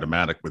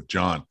Stratomatic with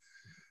John.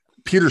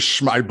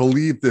 I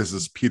believe this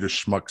is Peter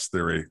Schmuck's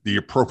theory, the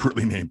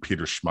appropriately named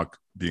Peter Schmuck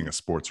being a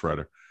sports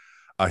writer.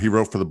 He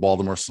wrote for the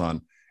Baltimore Sun,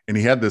 and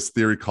he had this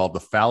theory called the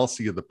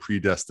fallacy of the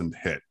predestined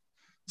hit.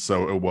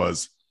 So it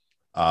was,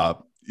 a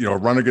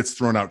runner gets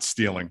thrown out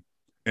stealing,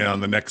 and on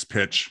the next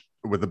pitch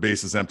with the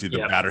bases empty,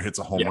 the batter hits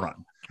a home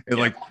run. And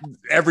like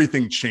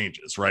everything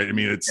changes, right? I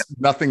mean,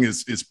 nothing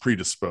is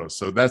predisposed.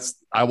 So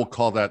I will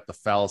call that the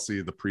fallacy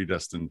of the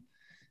predestined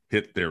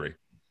hit theory.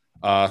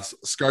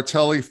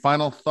 Scartelli,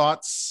 final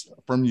thoughts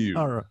from you.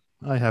 All right.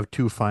 I have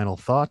 2 final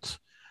thoughts.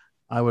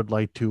 I would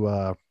like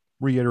to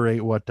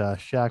reiterate what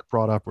Shaq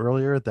brought up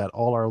earlier, that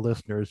all our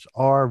listeners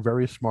are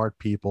very smart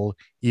people,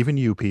 even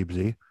you,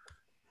 Peebsy.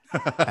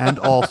 And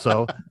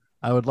also,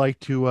 I would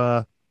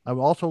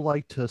also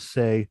like to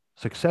say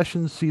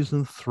Succession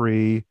Season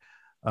 3,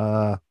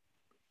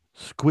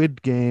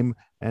 Squid Game,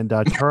 and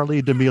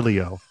Charlie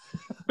D'Amelio.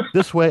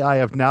 This way, I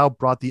have now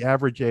brought the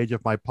average age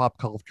of my pop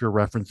culture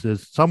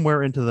references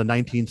somewhere into the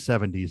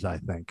 1970s, I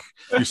think.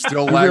 You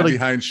still lag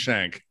behind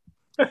Shank.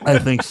 I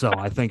think so.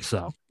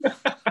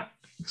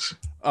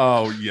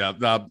 Oh,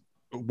 yeah.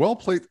 Well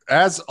played.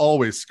 As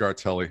always,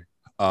 Scartelli.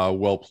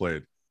 Well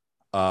played.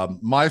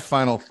 My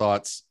final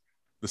thoughts.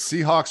 The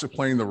Seahawks are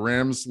playing the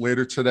Rams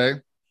later today.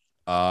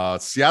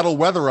 Seattle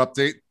weather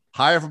update.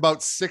 High of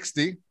about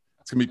 60.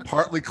 It's going to be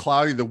partly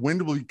cloudy. The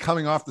wind will be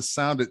coming off the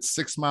sound at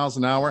 6 miles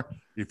an hour.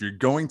 If you're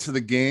going to the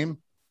game,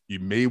 you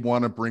may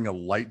want to bring a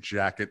light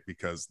jacket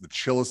because the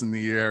chill is in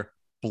the air.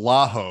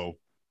 Blaho,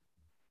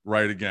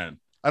 right again.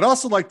 I'd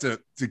also like to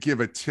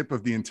give a tip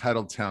of the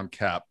Entitled Town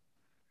cap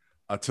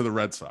to the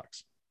Red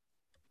Sox.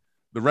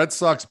 The Red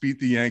Sox beat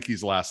the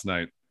Yankees last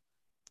night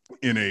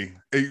in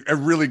a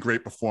really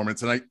great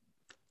performance. And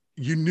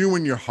you knew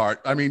in your heart,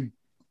 I mean,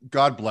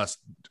 God bless,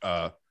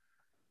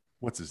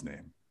 what's his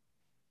name?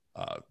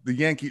 The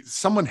Yankees,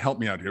 someone help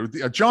me out here.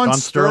 John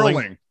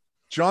Sterling.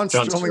 John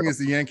Sterling is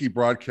the Yankee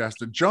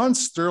broadcaster. John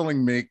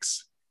Sterling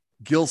makes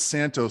Gil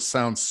Santos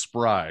sound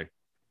spry.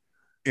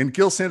 And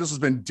Gil Santos has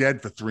been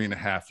dead for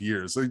 3.5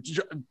 years.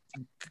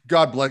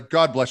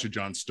 God bless you,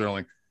 John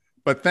Sterling.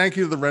 But thank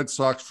you to the Red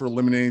Sox for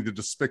eliminating the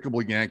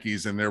despicable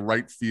Yankees and their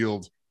right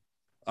field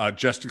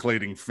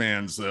gesticulating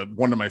fans.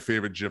 One of my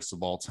favorite GIFs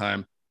of all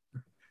time.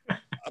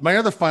 My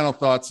other final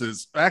thoughts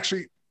is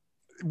actually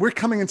we're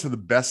coming into the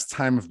best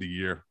time of the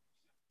year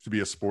to be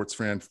a sports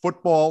fan.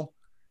 Football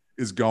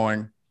is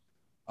going.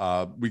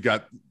 We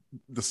got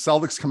the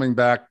Celtics coming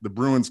back, the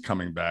Bruins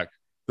coming back.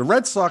 The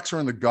Red Sox are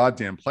in the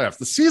goddamn playoffs.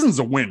 The season's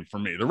a win for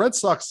me. The Red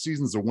Sox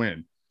season's a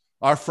win.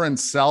 Our friend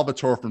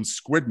Salvatore from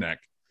Squidneck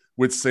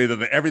would say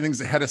that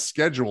everything's ahead of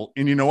schedule.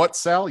 And you know what,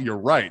 Sal? You're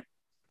right.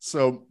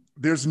 So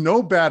there's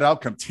no bad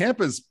outcome.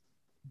 Tampa's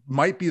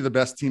might be the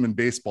best team in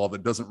baseball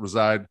that doesn't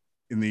reside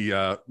in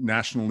the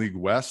National League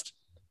West.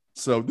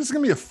 So this is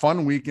going to be a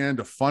fun weekend,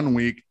 a fun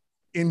week.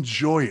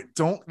 Enjoy it.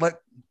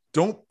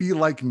 Don't be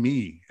like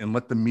me and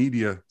let the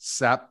media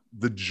sap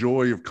the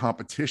joy of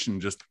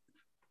competition, just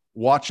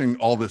watching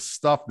all this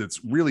stuff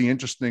that's really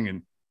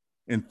interesting,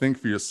 and think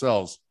for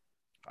yourselves.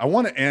 I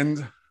want to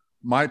end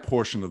my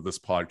portion of this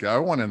podcast. I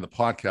want to end the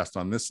podcast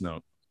on this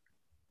note.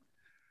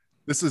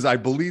 I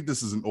believe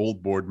this is an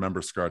old board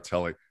member,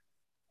 Scartelli.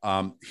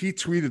 He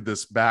tweeted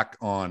this back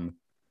on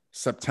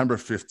September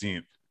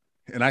 15th.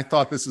 And I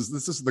thought this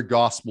is the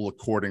gospel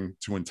according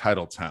to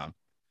Entitled Town.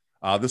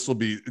 This will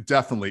be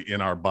definitely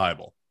in our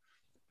Bible.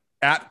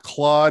 At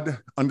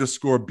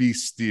Claude_B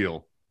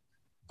Steele,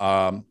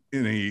 in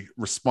a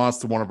response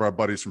to one of our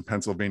buddies from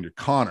Pennsylvania,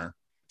 Connor,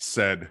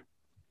 said,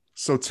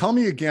 "So tell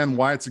me again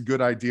why it's a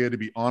good idea to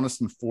be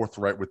honest and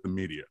forthright with the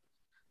media.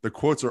 The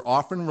quotes are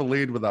often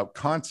relayed without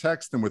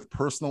context and with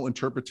personal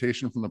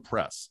interpretation from the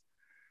press.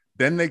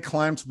 Then they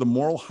climb to the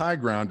moral high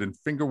ground and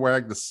finger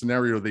wag the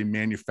scenario they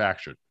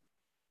manufactured.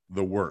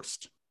 The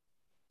worst."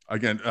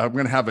 Again, I'm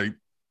going to have a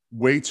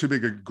way too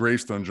big a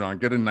gravestone, John.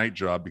 Get a night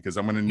job because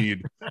I'm going to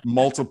need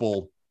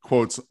multiple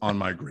quotes on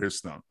my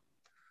gravestone.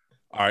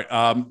 All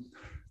right.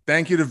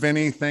 Thank you to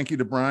Vinny. Thank you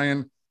to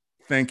Brian.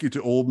 Thank you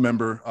to old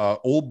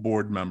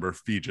board member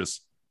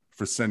Fegis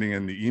for sending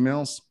in the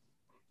emails.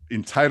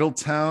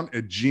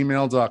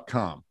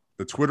 entitledtown@gmail.com.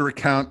 The Twitter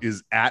account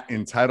is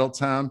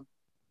 @entitledtown.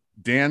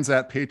 Dan's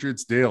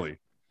 @Patriots Daily.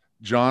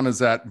 John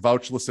is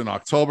 @Vouchless in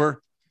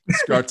October.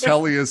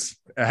 Scartelli is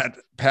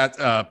 @Pat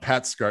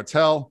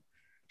Scartell.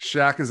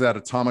 Shaq is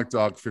 @Atomic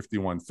Dog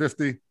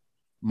 5150.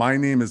 My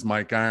name is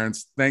Mike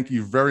Irons. Thank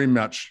you very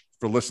much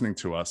for listening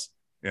to us.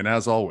 And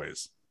as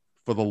always,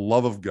 for the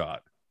love of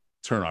God,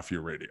 turn off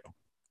your radio.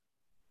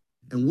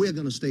 And we're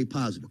going to stay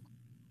positive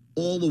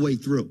all the way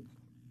through.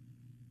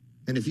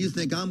 And if you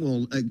think I'm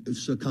going to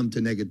succumb to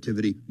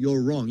negativity,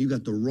 you're wrong. You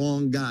got the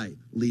wrong guy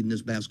leading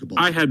this basketball.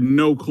 I had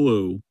no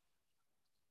clue.